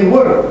it to you in the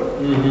word.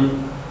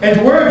 and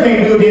the word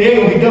can't do it, then it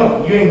ain't gonna be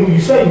done. You ain't who you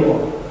say you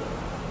are.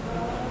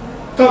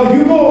 Because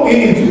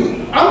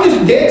I'm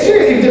just dead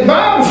serious. If the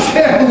Bible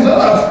tells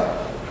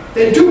us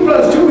that 2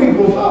 plus 2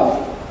 equals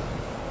 4,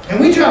 and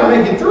we try to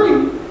make it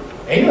 3,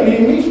 ain't no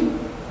need me.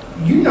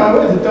 You know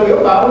where to throw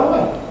your Bible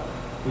away.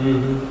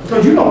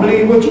 Because you don't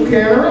believe what you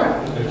carry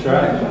around. That's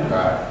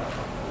right.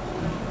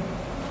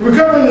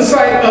 Recovering the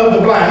sight of the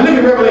blind. Look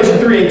at Revelation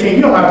 3:18.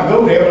 You don't have to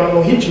go there, but I'm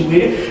going to hit you with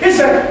it. It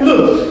said,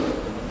 look,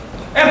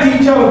 after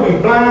he tells us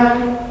we're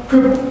blind,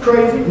 crippled,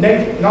 crazy,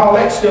 naked, and all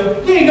that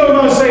stuff, he ain't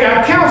going to say,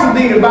 I counsel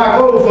thee to buy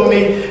gold for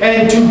me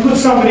and to put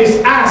some of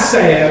this eye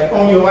salve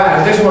on your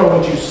eyes. That's what I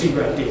want you to see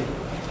right there.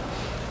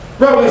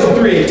 Revelation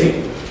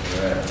 3:18.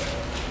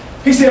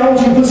 He said, I want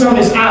you to put some of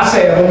this eye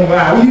salve on your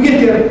eye. When you get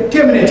there,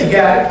 tell me that you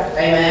got it.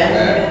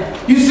 Amen.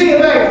 You see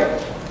it there?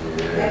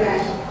 Amen.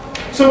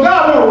 So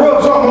God want to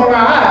rub something on our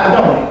eyes,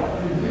 don't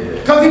he?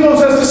 Because he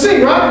wants us to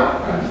see, right?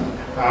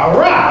 All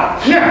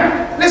right.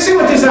 Now, let's see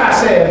what this eye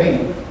salve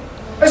means.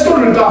 Let's go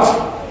to the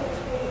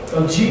gospel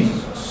of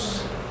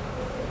Jesus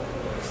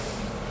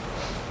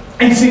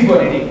and see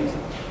what it is.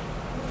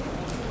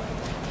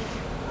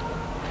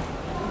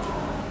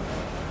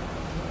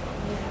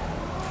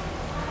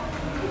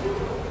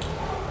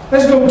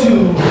 Let's go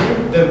to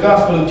the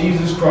gospel of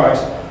Jesus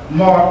Christ,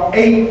 Mark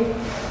 8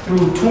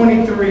 through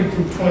 23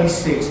 through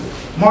 26.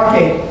 Mark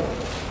 8,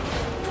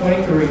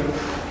 23.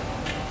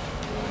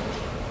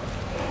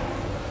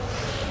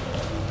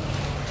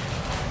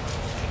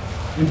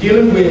 We're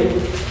dealing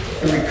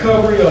with the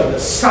recovery of the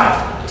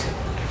sight.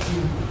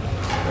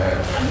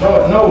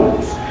 Lord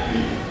knows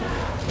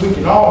we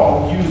can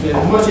all use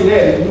as much of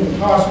that as we can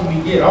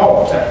possibly get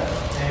all the time.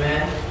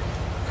 Amen.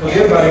 Because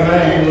everybody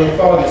mind you a little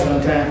foggy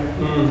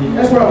sometimes.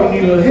 That's why we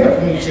need a little help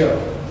from each other.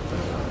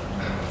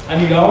 I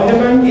need all the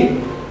help I can get.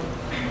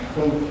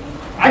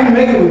 I can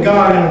make it with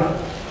God and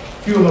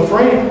a few of my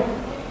friends.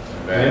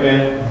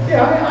 Amen.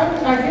 Yeah,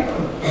 I can.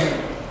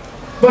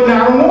 But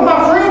now I don't want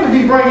my friends to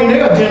be bringing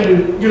their agenda,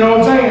 you know what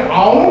I'm saying?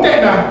 I don't want that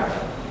now.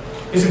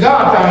 It's a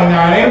God thing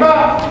now. It ain't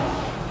about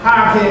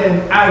how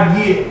can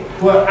I get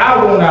what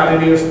I want out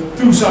of this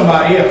through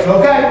somebody else,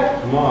 okay?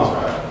 Come on.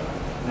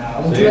 Now, I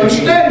want you to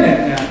understand that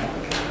now.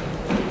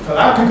 Because I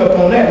pick up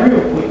on that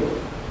real quick.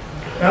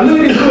 Now look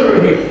at this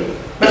word here.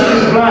 That's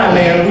this blind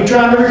man. We're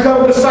trying to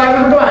recover the sight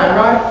of the blind,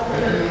 right?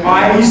 All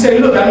right, he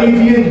said, look, I need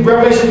for you,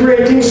 Revelation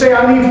 3:18 say,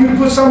 I need for you to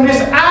put some of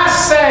this eye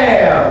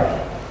salve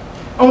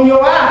on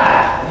your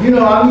eye. You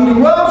know, I need to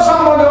rub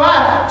some on your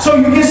eye so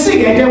you can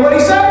see. Ain't that what he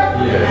said?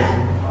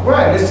 Yes. All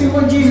right, let's see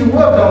what Jesus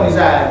rubbed on his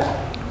eyes.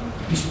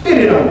 He spit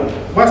it on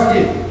him. Watch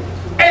this.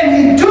 And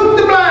he took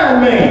the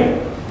blind man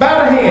by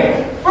the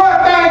hand. First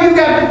thing you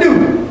got to do,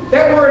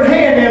 that word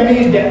hand there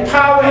means that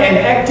power and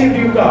the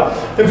activity of God.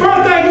 The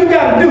first thing you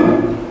got to do,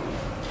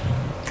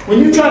 when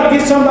you're trying to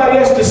get somebody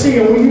else to see,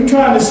 and when you're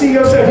trying to see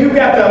yourself, you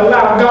got to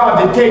allow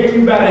God to take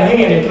you by the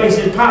hand and place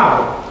his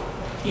power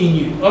in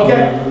you.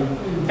 Okay?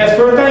 That's the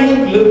first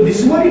thing look, this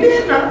is what he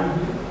did now.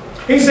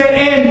 He said,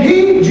 and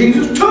he,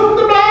 Jesus, took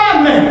the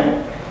blind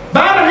man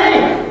by the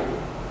hand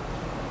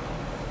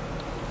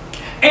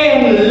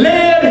and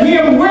led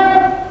him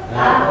where?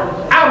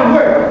 Out of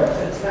where?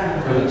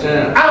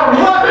 Out of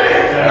what?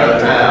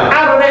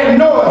 Out of that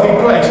noisy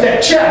place,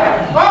 that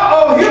chatter.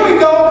 Uh-oh, here we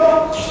go.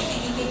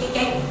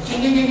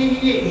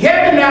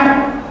 Heaven now.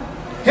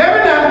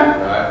 Heaven now.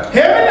 Right.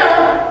 Heaven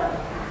now.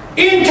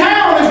 In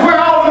town is where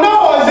all the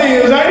noise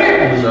is, ain't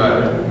it?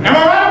 Right. Am I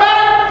right about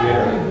it?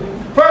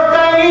 Yeah. First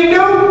thing he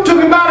do, took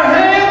him by the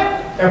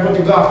hand. That's what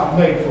the gospel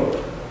made for.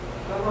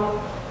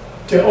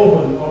 To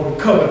open or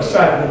recover the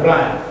sight of the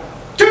blind.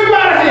 Took him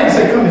by the hand and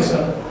said, come here,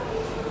 son.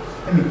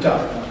 Let me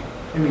talk.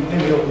 Let me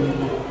open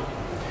your door.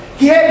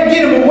 He had to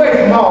get him away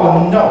from all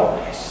the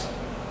noise.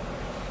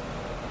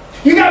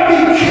 You got to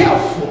be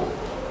careful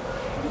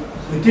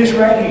with this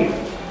right here.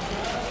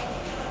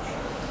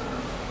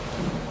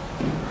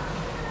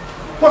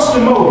 What's the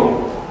motive?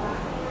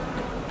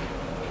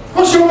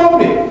 What's your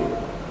motive?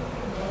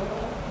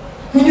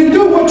 When you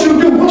do what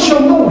you do, what's your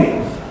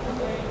motive?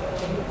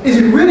 Is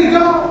it really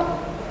God?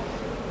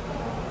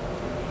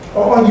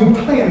 Or are you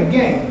playing a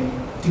game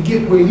to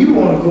get where you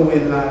want to go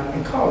in life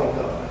and call it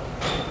God?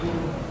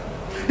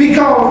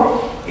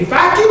 Because if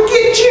I can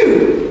get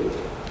you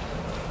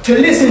to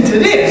listen to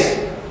this,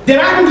 then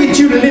I can get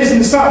you to listen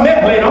to something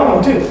else later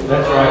on too.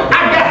 That's right.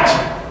 I got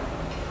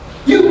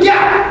you. You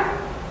got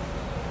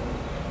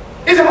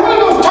it. Is the Holy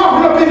Ghost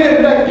talking up in there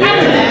today?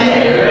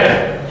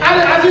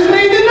 I just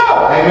need to know.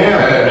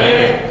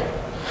 Amen.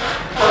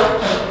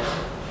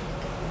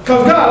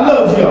 Because God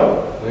loves y'all.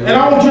 And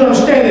I want you to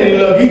understand that he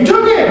loves you. He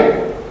took him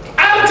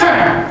out of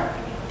time.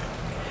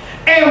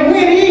 And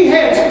when he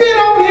had spit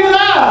on his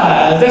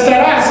eyes, that's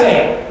that eye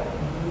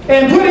salve,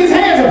 and put his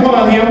hands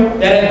upon him,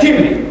 that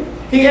activity,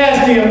 he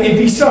asked him if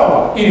he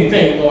saw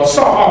anything or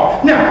saw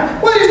all. Now,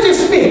 what is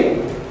this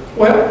spit?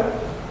 Well,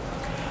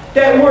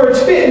 that word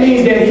spit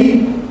means that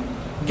he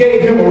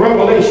gave him a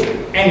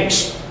revelation, an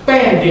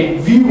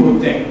expanded view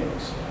of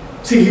things.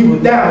 See, he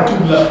was down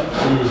too low.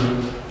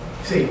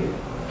 See,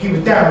 he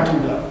was down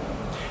too low.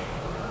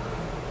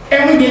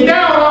 And when you're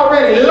down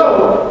already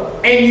low,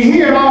 and you're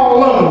hearing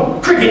all of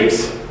them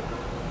crickets,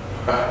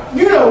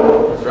 you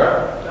know, That's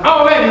right.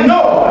 all that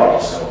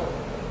noise.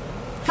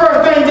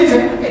 First thing Jesus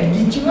said, I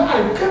gotta get you out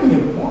of here. Come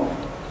here, boy.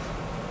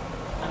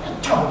 I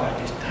gotta talk about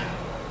this thing.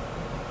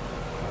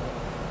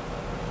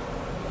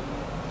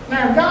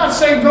 Now, if God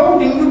say go,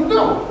 then you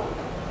go.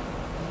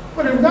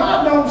 But if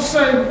God don't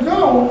say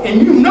go,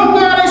 and you know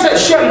God ain't say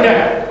shut it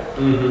down.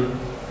 Mm-hmm.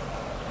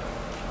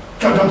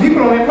 Because some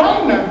people on that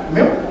plane now,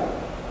 remember?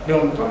 They're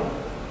on the plane.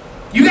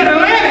 You gotta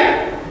land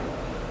it.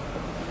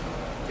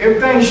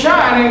 Everything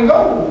shine ain't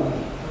gold.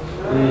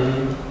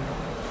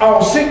 Mm-hmm.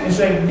 All sickness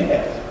ain't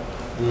death.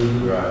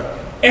 Mm-hmm. Right.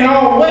 And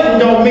all waiting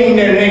don't mean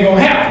that it ain't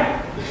gonna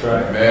happen. That's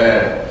right.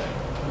 Amen.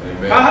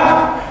 Amen.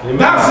 Uh-huh.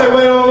 Bible say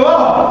wait on the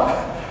Lord.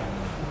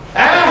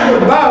 That's what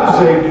the Bible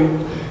say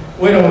do.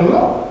 Wait on the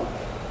Lord.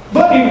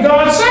 But if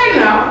God say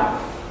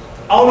now,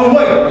 all the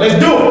way, let's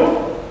do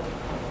it.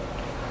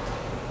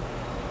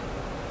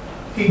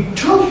 He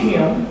took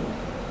him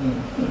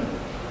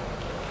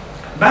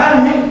by the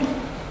hand,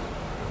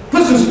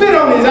 put some spit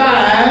on his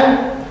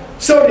eye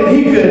so that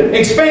he could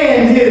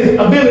expand his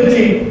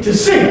ability to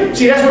see.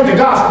 See, that's what the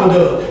gospel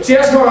does. See,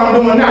 that's what I'm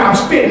doing now. I'm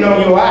spitting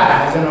on your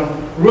eyes and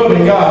I'm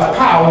rubbing God's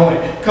power on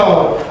it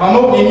because I'm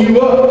opening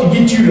you up to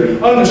get you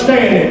to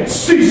understand and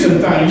see some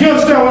things. You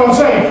understand what I'm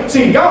saying?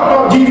 See,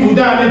 y'all thought Jesus was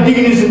down there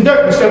digging in some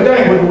dirt and stuff. That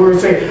ain't what the word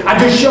say. I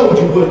just showed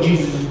you what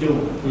Jesus is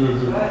doing.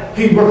 Mm-hmm.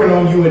 He's working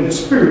on you in the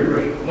spirit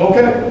realm.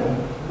 Okay?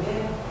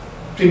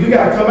 See, we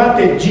got to come out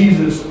there,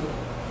 Jesus,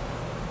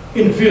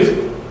 in the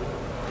physical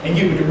and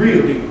get with the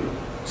real deal.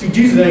 See,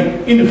 Jesus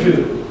ain't in the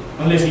physical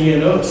unless he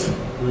in us.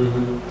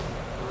 Mm-hmm.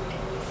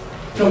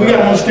 So we got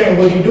to understand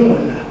what he's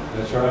doing now.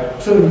 That's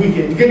right. So that we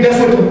can, because that's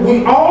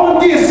what all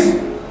of this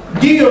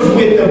deals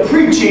with the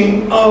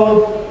preaching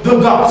of the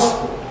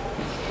gospel.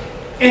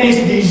 And it's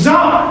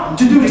designed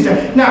to do this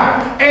thing.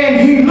 Now,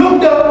 and he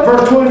looked up,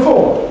 verse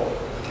 24,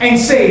 and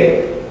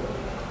said,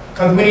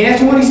 because when he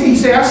asked him what he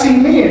said, I see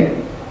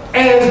men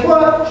as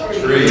what?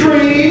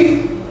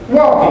 Trees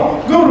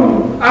walking. Go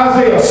to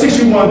Isaiah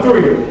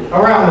 61:3,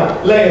 around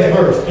the last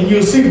verse, and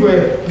you'll see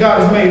where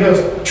God has made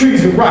us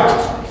trees of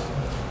righteousness.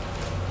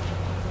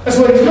 That's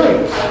what he's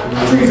made.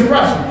 Trees of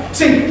righteousness.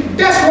 See,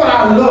 that's what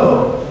I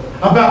love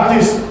about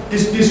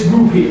this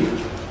group here.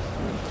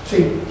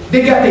 See,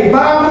 they got their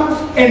Bibles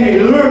and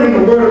they're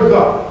learning the Word of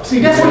God. See,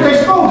 that's what they're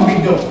supposed to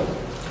be doing.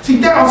 See,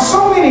 there are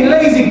so many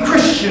lazy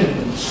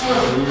Christians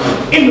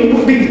in the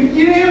world.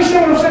 You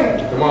understand what I'm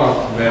saying? Come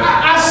on, man.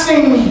 I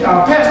seen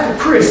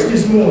Pastor Chris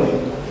this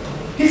morning.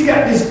 He's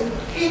got this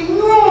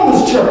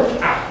enormous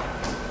church out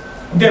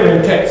there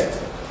in Texas.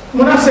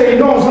 When I say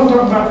enormous, I'm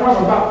talking about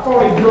probably about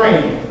 40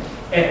 grand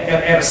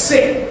at a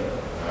set.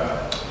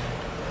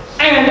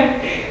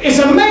 And it's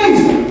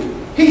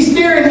amazing. He's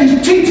there and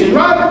he's teaching,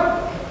 right?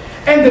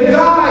 And the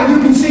guy, you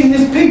can see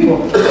his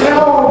people, they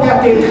all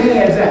got their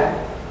pads out.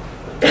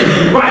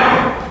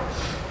 Right.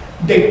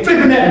 They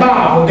flipping that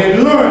Bible, they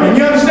learning.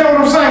 You understand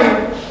what I'm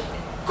saying?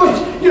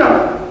 Because, you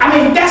know, I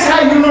mean, that's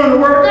how you learn the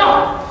Word of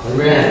God.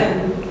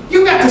 Amen.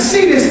 You got to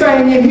see this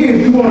thing in here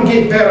if you want to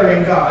get better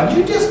in God.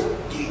 You just,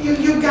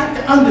 you got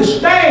to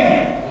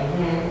understand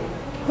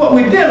what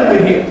we're dealing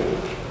with here.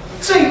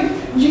 See,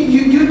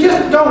 you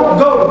just don't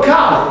go to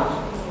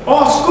college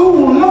or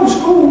school, no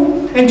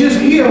school, and just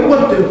hear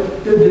what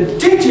the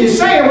teacher is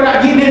saying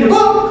without getting in the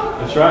book.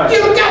 That's right. You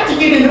got to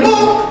get in the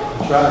book.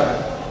 That's right.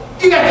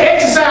 You got to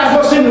exercise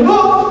what's in the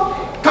book.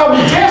 Because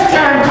when test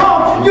time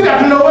comes, you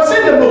got to know what's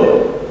in the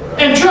book.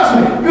 And trust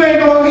me, you ain't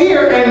going to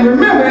hear and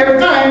remember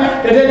everything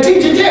that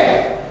teacher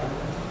tells.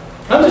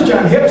 I'm just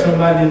trying to help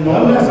somebody in the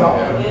moment, that's all.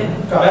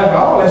 After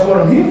all, that's what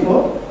I'm here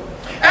for.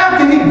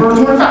 Verse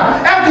 25,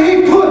 after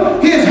he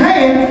put his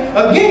hand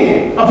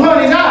again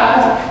upon his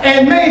eyes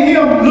and made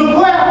him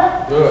look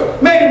where?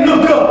 Good. Made him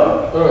look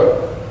up.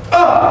 Good.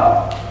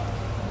 Up.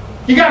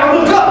 You got to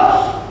look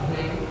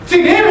up.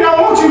 See, the enemy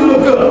don't want you to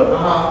look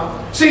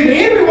up. See, the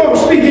enemy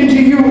wants to speak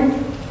into you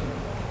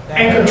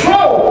and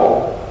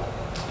control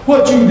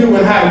what you do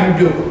and how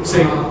you do it.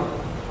 See?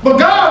 But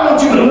God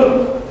wants you to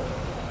look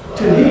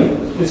to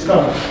him who's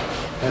coming.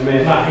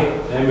 Amen. Not him.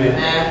 Amen.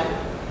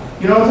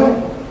 You know what I'm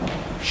saying?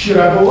 Should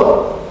I go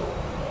up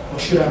or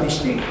should I be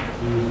still?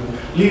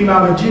 Leave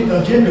my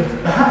agenda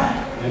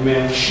behind.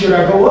 Amen. Should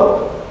I go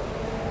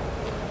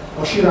up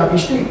or should I be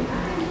still?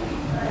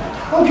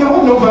 I don't care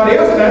what nobody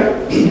else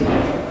thinks.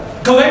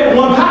 Because they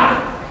one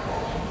high.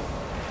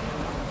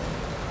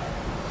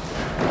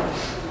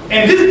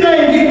 And this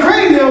thing get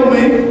crazy over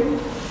me,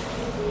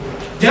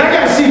 then I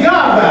got to see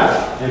God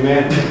about it.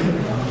 Amen.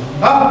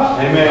 Huh?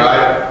 Amen.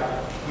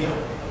 Yeah.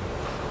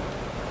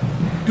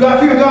 Do I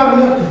fear God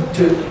enough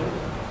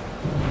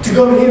to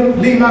go to him,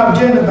 leave my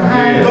agenda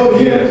behind, Yes, go to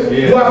him? yes,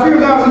 yes. Do I fear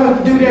God enough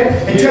to do that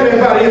and tell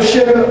everybody else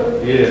shut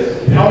up?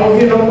 Yes. I don't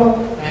hear no more?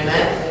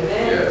 Amen.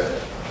 Yes.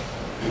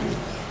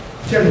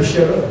 Tell me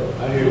shut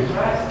up. I hear you.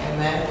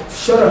 Amen.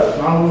 Shut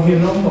up. I don't hear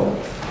no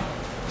more.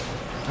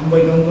 I'm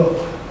waiting on God.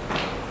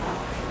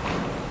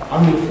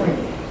 I'm your friend.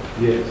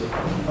 Yes.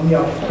 I'm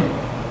your friend.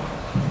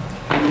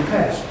 I'm your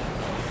pastor.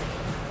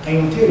 I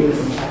ain't gonna tell you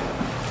nothing about it.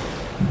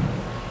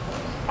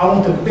 I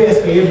want the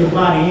best for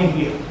everybody in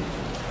here.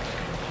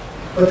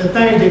 But the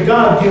things that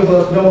God gives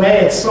us don't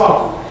add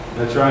sorrow.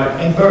 That's right.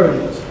 And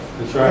burdens.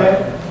 That's right.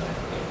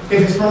 Okay?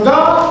 If it's from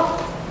God,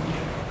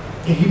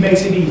 then He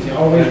makes it easy.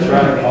 Always. That's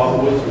right. All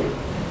the wisdom.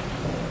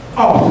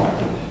 Oh.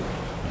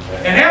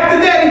 And after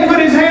that, He put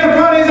His hand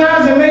upon his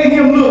eyes and made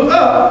him look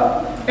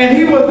up, and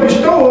he was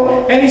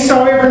restored, and he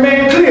saw every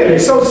man clearly.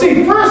 So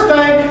see, first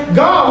thing,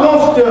 God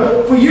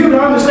wants for you to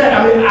understand.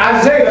 I mean,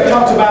 Isaiah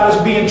talks about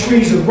us being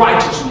trees of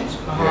righteousness.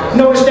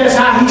 Notice that's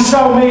how he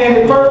saw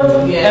man at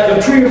first, as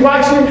a tree of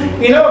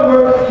righteousness. In other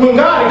words, when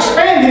God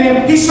expanded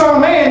him, he saw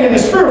man in the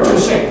spiritual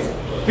sense.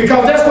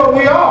 Because that's what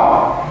we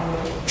are.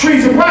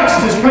 Trees of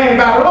righteousness planted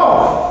by the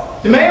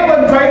Lord. The man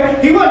wasn't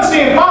praying. He wasn't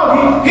seeing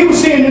foggy. He was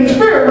seeing in the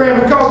spirit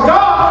realm because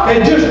God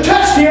had just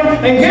touched him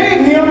and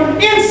gave him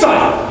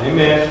insight.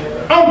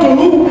 Amen. Onto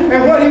who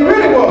and what he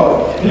really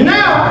was.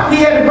 Now he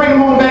had to bring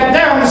him on back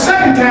down the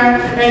second time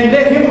and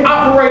let him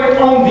operate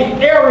on the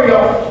area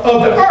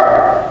of the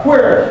earth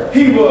where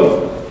he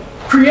was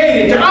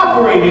created to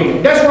operate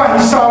in. That's why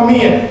he saw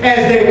men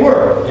as they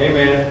were.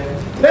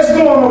 Amen. Let's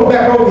go on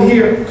back over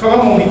here because I'm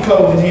going to be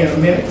closing here in a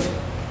minute.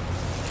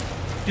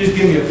 Just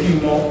give me a few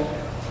more.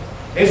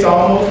 It's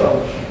almost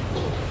over.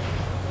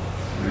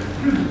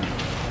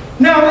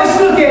 Now let's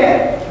look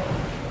at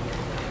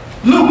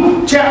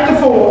Luke chapter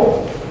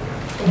 4,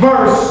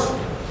 verse,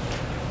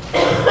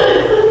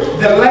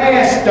 the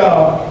last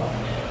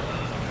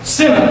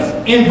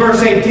sentence in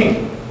verse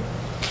 18.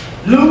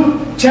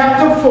 Luke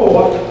chapter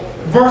 4,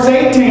 verse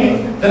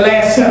 18, the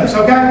last sentence,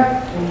 okay?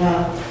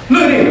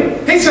 Look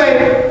here. He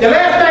said, the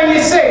last thing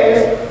it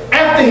says,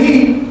 after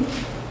he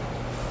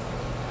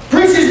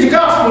preaches the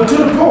gospel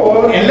to the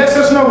poor and lets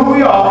us know who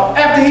we are,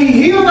 after he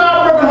heals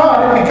our broken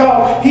heart,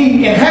 because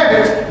he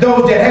inhabits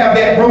those that have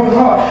that broken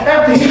heart,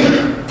 after he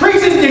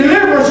preaches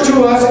deliverance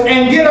to us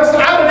and get us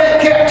out of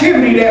that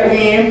captivity that we're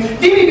in,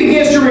 then he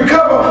begins to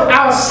recover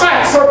our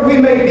sight so that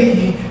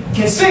we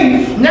can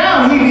see.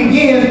 Now he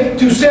begins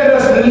to set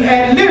us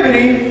at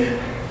liberty,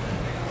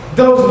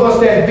 those of us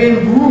that have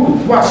been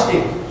bruised. Watch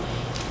this.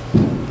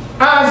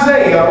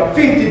 Isaiah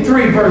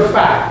 53 verse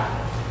 5.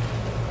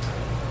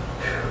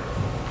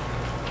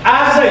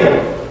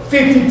 Isaiah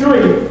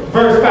 53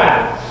 verse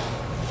 5.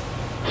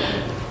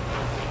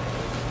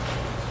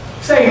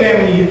 Say amen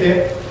when you get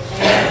there.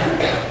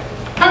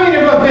 How many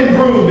of us been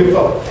bruised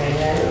before?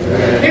 Amen.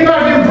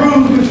 Anybody been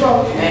bruised before?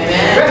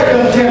 Amen. Rest of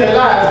them telling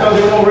lies because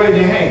they won't raise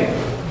their hand.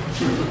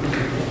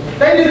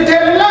 They just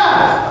telling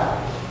lies.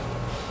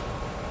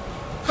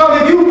 So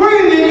if you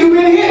breathing, you've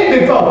been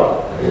hit before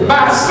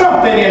by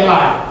something in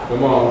life.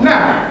 Come on.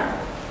 Now,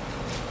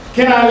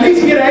 can I at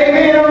least get an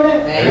amen on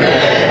that?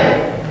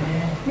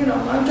 Amen. You know,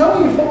 I'm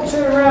telling you, folks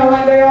sit around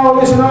like they all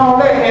this and all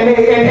that, and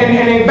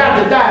they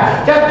about to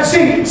die.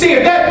 See,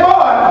 if that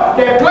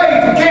boy that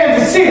played for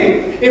Kansas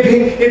City, if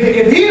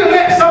he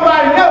let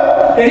somebody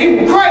know that he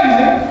was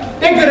crazy,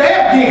 they could have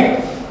helped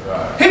him.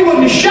 Right. He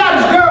wouldn't have shot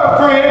his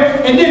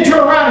girlfriend and then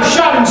turn around and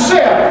shot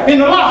himself in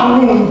the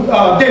locker room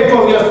day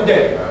before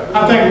yesterday. Right.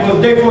 I think it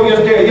was day before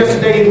yesterday,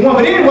 yesterday evening.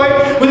 But anyway,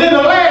 within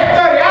the last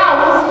 30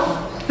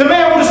 hours, the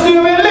man would have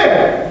still been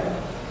living.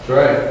 That's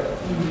right.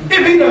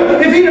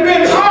 If he'd have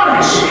been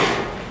honest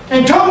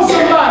and told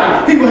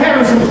somebody he was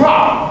having some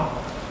problem.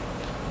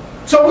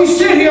 So we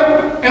sit here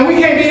and we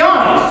can't be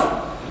honest.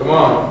 Come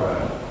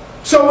on.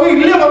 So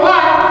we live a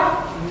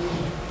life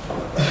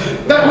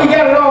that we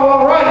got it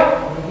all right.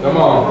 Come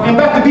on. And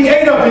about to be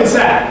ate up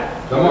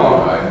inside. Come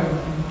on. Right.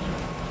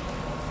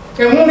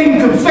 And won't even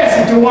confess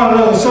it to one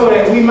another so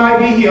that we might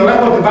be healed.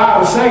 That's what the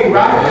Bible says,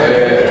 right?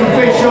 Yeah.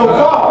 Confess your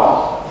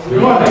fault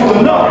one to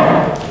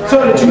another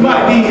so that you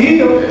might be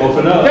healed.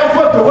 Open up. That's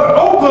what the word,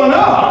 open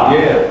up.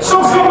 Yeah.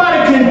 So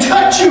somebody can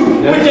touch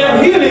you with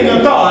that healing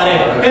authority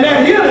and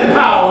that healing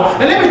power.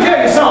 And let me tell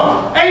you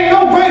something. Ain't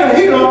no greater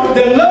healer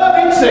than love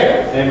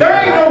itself. Amen. There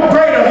ain't no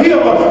greater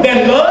healer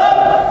than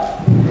love.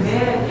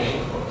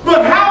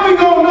 But how we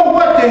going to know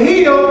what to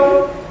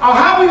heal or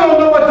how we going to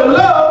know what to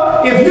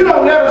love if you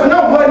don't let us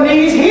know what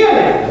needs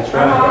healing? That's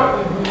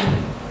right.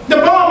 The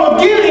balm of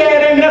Gilead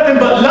ain't nothing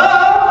but love.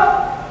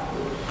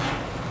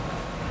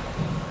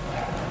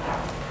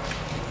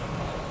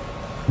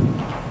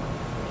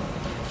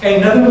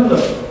 Ain't nothing but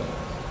love.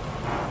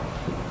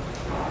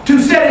 To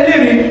set at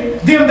liberty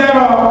them that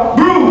are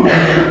bruised.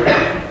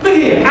 Look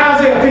here,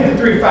 Isaiah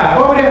 53:5.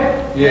 Over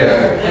there.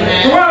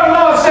 Yeah. The word of the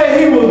Lord said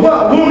he was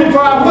what? Wounded for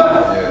our what?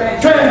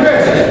 Yeah.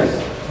 Transgressions.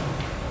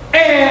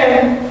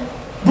 And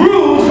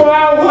bruised for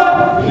our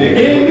what?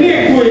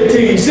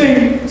 Iniquity.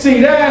 See,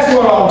 that's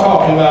what I'm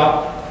talking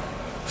about.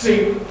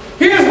 See,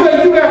 here's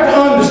where you have to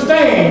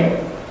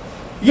understand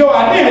your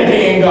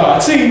identity in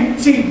God.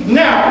 See,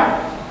 now,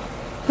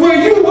 where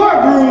you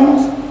were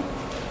bruised,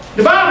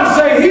 the Bible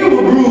says he was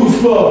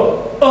bruised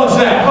for us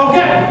now,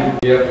 okay?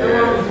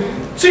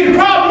 Yep. See, the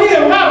problem is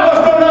a lot of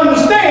us don't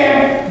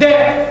understand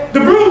that the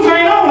bruise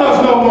ain't on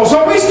us no more,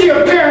 so we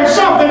still carrying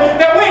something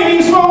that we ain't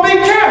even supposed to be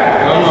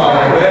carrying. Come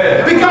on,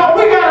 man. Because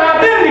we got an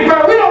identity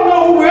problem. We don't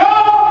know who we are.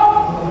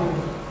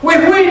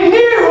 If we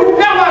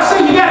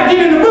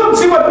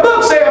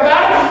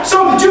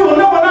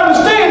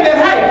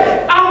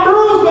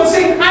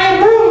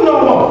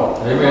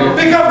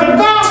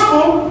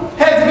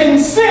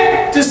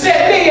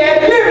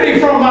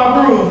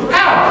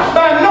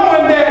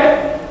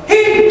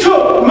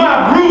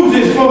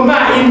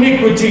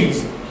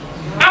iniquities.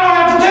 I don't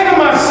have to take it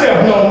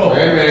myself no more.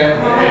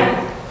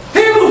 Amen.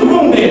 He was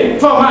wounded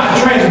for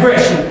my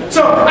transgression.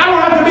 So I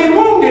don't have to be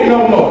wounded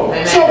no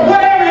more. So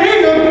whatever it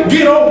is,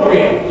 get over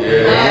it.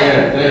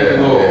 Yeah. Thank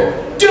you,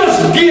 Lord.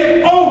 Just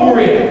get over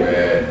it.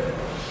 Amen.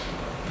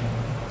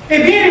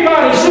 If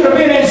anybody should have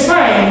been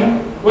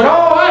insane with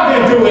all I've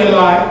been through in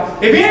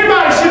life, if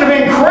anybody should have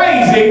been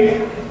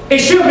crazy, it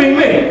should be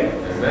me.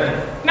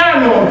 Amen. Now I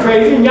know I'm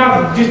crazy, and y'all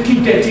can just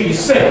keep that to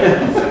yourself.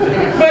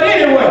 But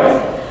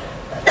anyway,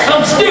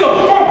 I'm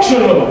still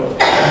functional.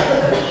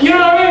 You know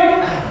what I mean?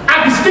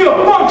 I can still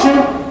function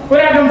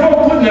without them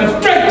folks putting a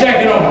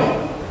straitjacket on me.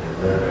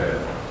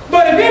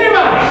 But if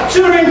anybody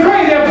should have been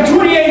crazy after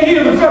 28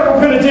 years of federal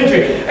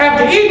penitentiary,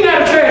 after eating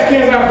out of trash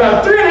cans,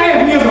 after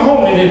 3.5 years of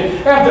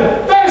homelessness, after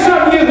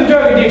 30-something years of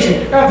drug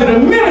addiction, after the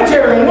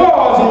military and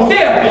wars and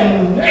death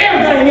and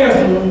everything else,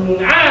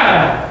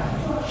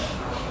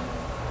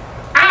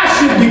 I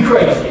should be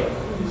crazy.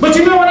 But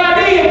you know what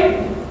I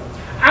did?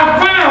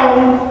 I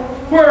found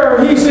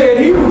where he said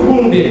he was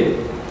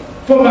wounded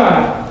for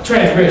my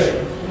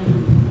transgression.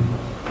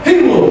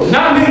 He will,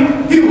 not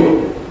me, he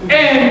will.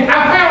 And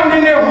I found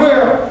in there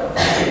where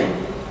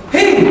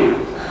he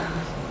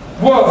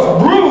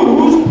was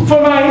bruised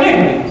for my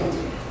iniquity.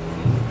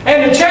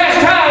 And the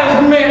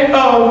chastisement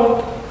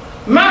of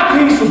my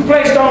peace was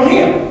placed on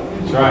him.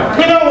 That's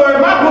right. In other words,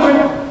 my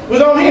booking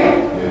was on him.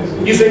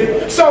 Yes. You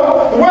see?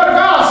 So the word of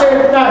God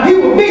said, now he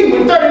will beat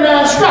with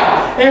 39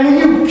 stripes. And when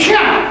you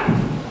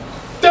count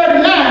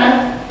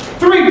 39,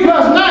 3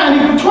 plus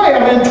 9 equals 12,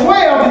 and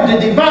 12 is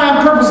the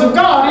divine purpose of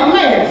God in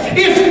man.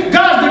 It's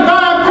God's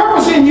divine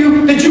purpose in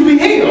you that you be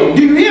healed.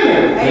 Do you hear me?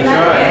 That's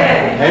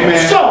right.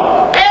 Amen.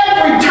 So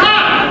every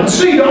time,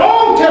 see, the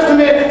Old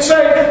Testament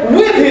say,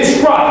 with his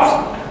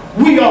stripes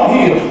we are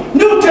healed.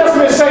 New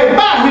Testament say,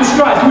 by his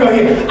stripes we are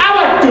healed. I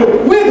like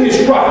to with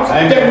his stripes.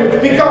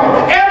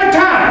 Because every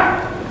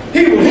time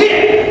he was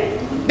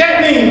hit,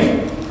 that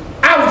means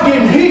I was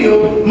getting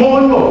healed more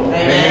and more.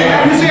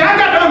 Amen. You see, I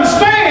got to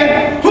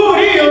understand who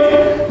it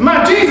is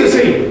my Jesus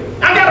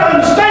is. I got to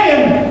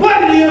understand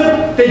what it is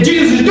that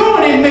Jesus is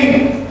doing in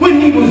me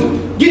when he was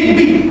getting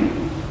beaten.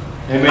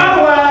 Amen.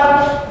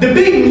 Otherwise, the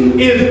beating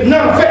is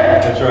none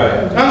effect. That's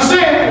right.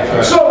 Understand? That's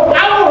right. So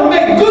I want to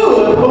make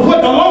good of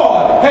what the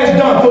Lord has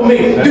done for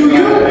me. That's Do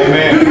you? right.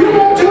 Amen. Do you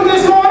want to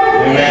this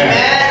morning?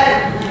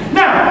 Amen.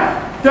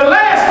 Now, the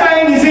last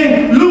thing is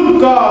in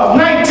Luke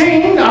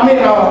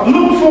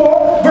Luke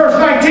 4, verse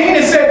 19.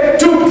 It said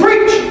to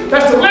preach.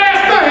 That's the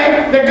last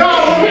thing that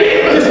God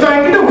wanted this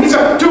thing to do. He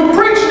said to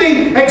preach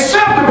the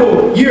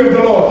acceptable year of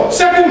the Lord.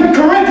 2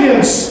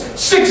 Corinthians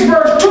 6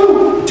 verse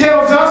 2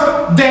 tells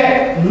us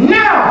that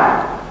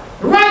now,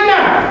 right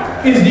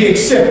now, is the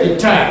accepted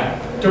time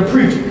to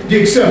preach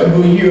the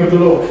acceptable year of the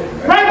Lord.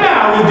 Right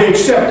now is the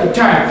accepted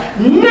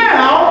time.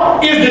 Now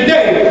is the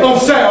day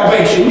of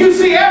salvation. You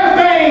see,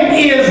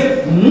 everything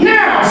is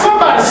now.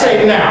 Somebody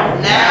say now.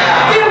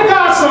 Now.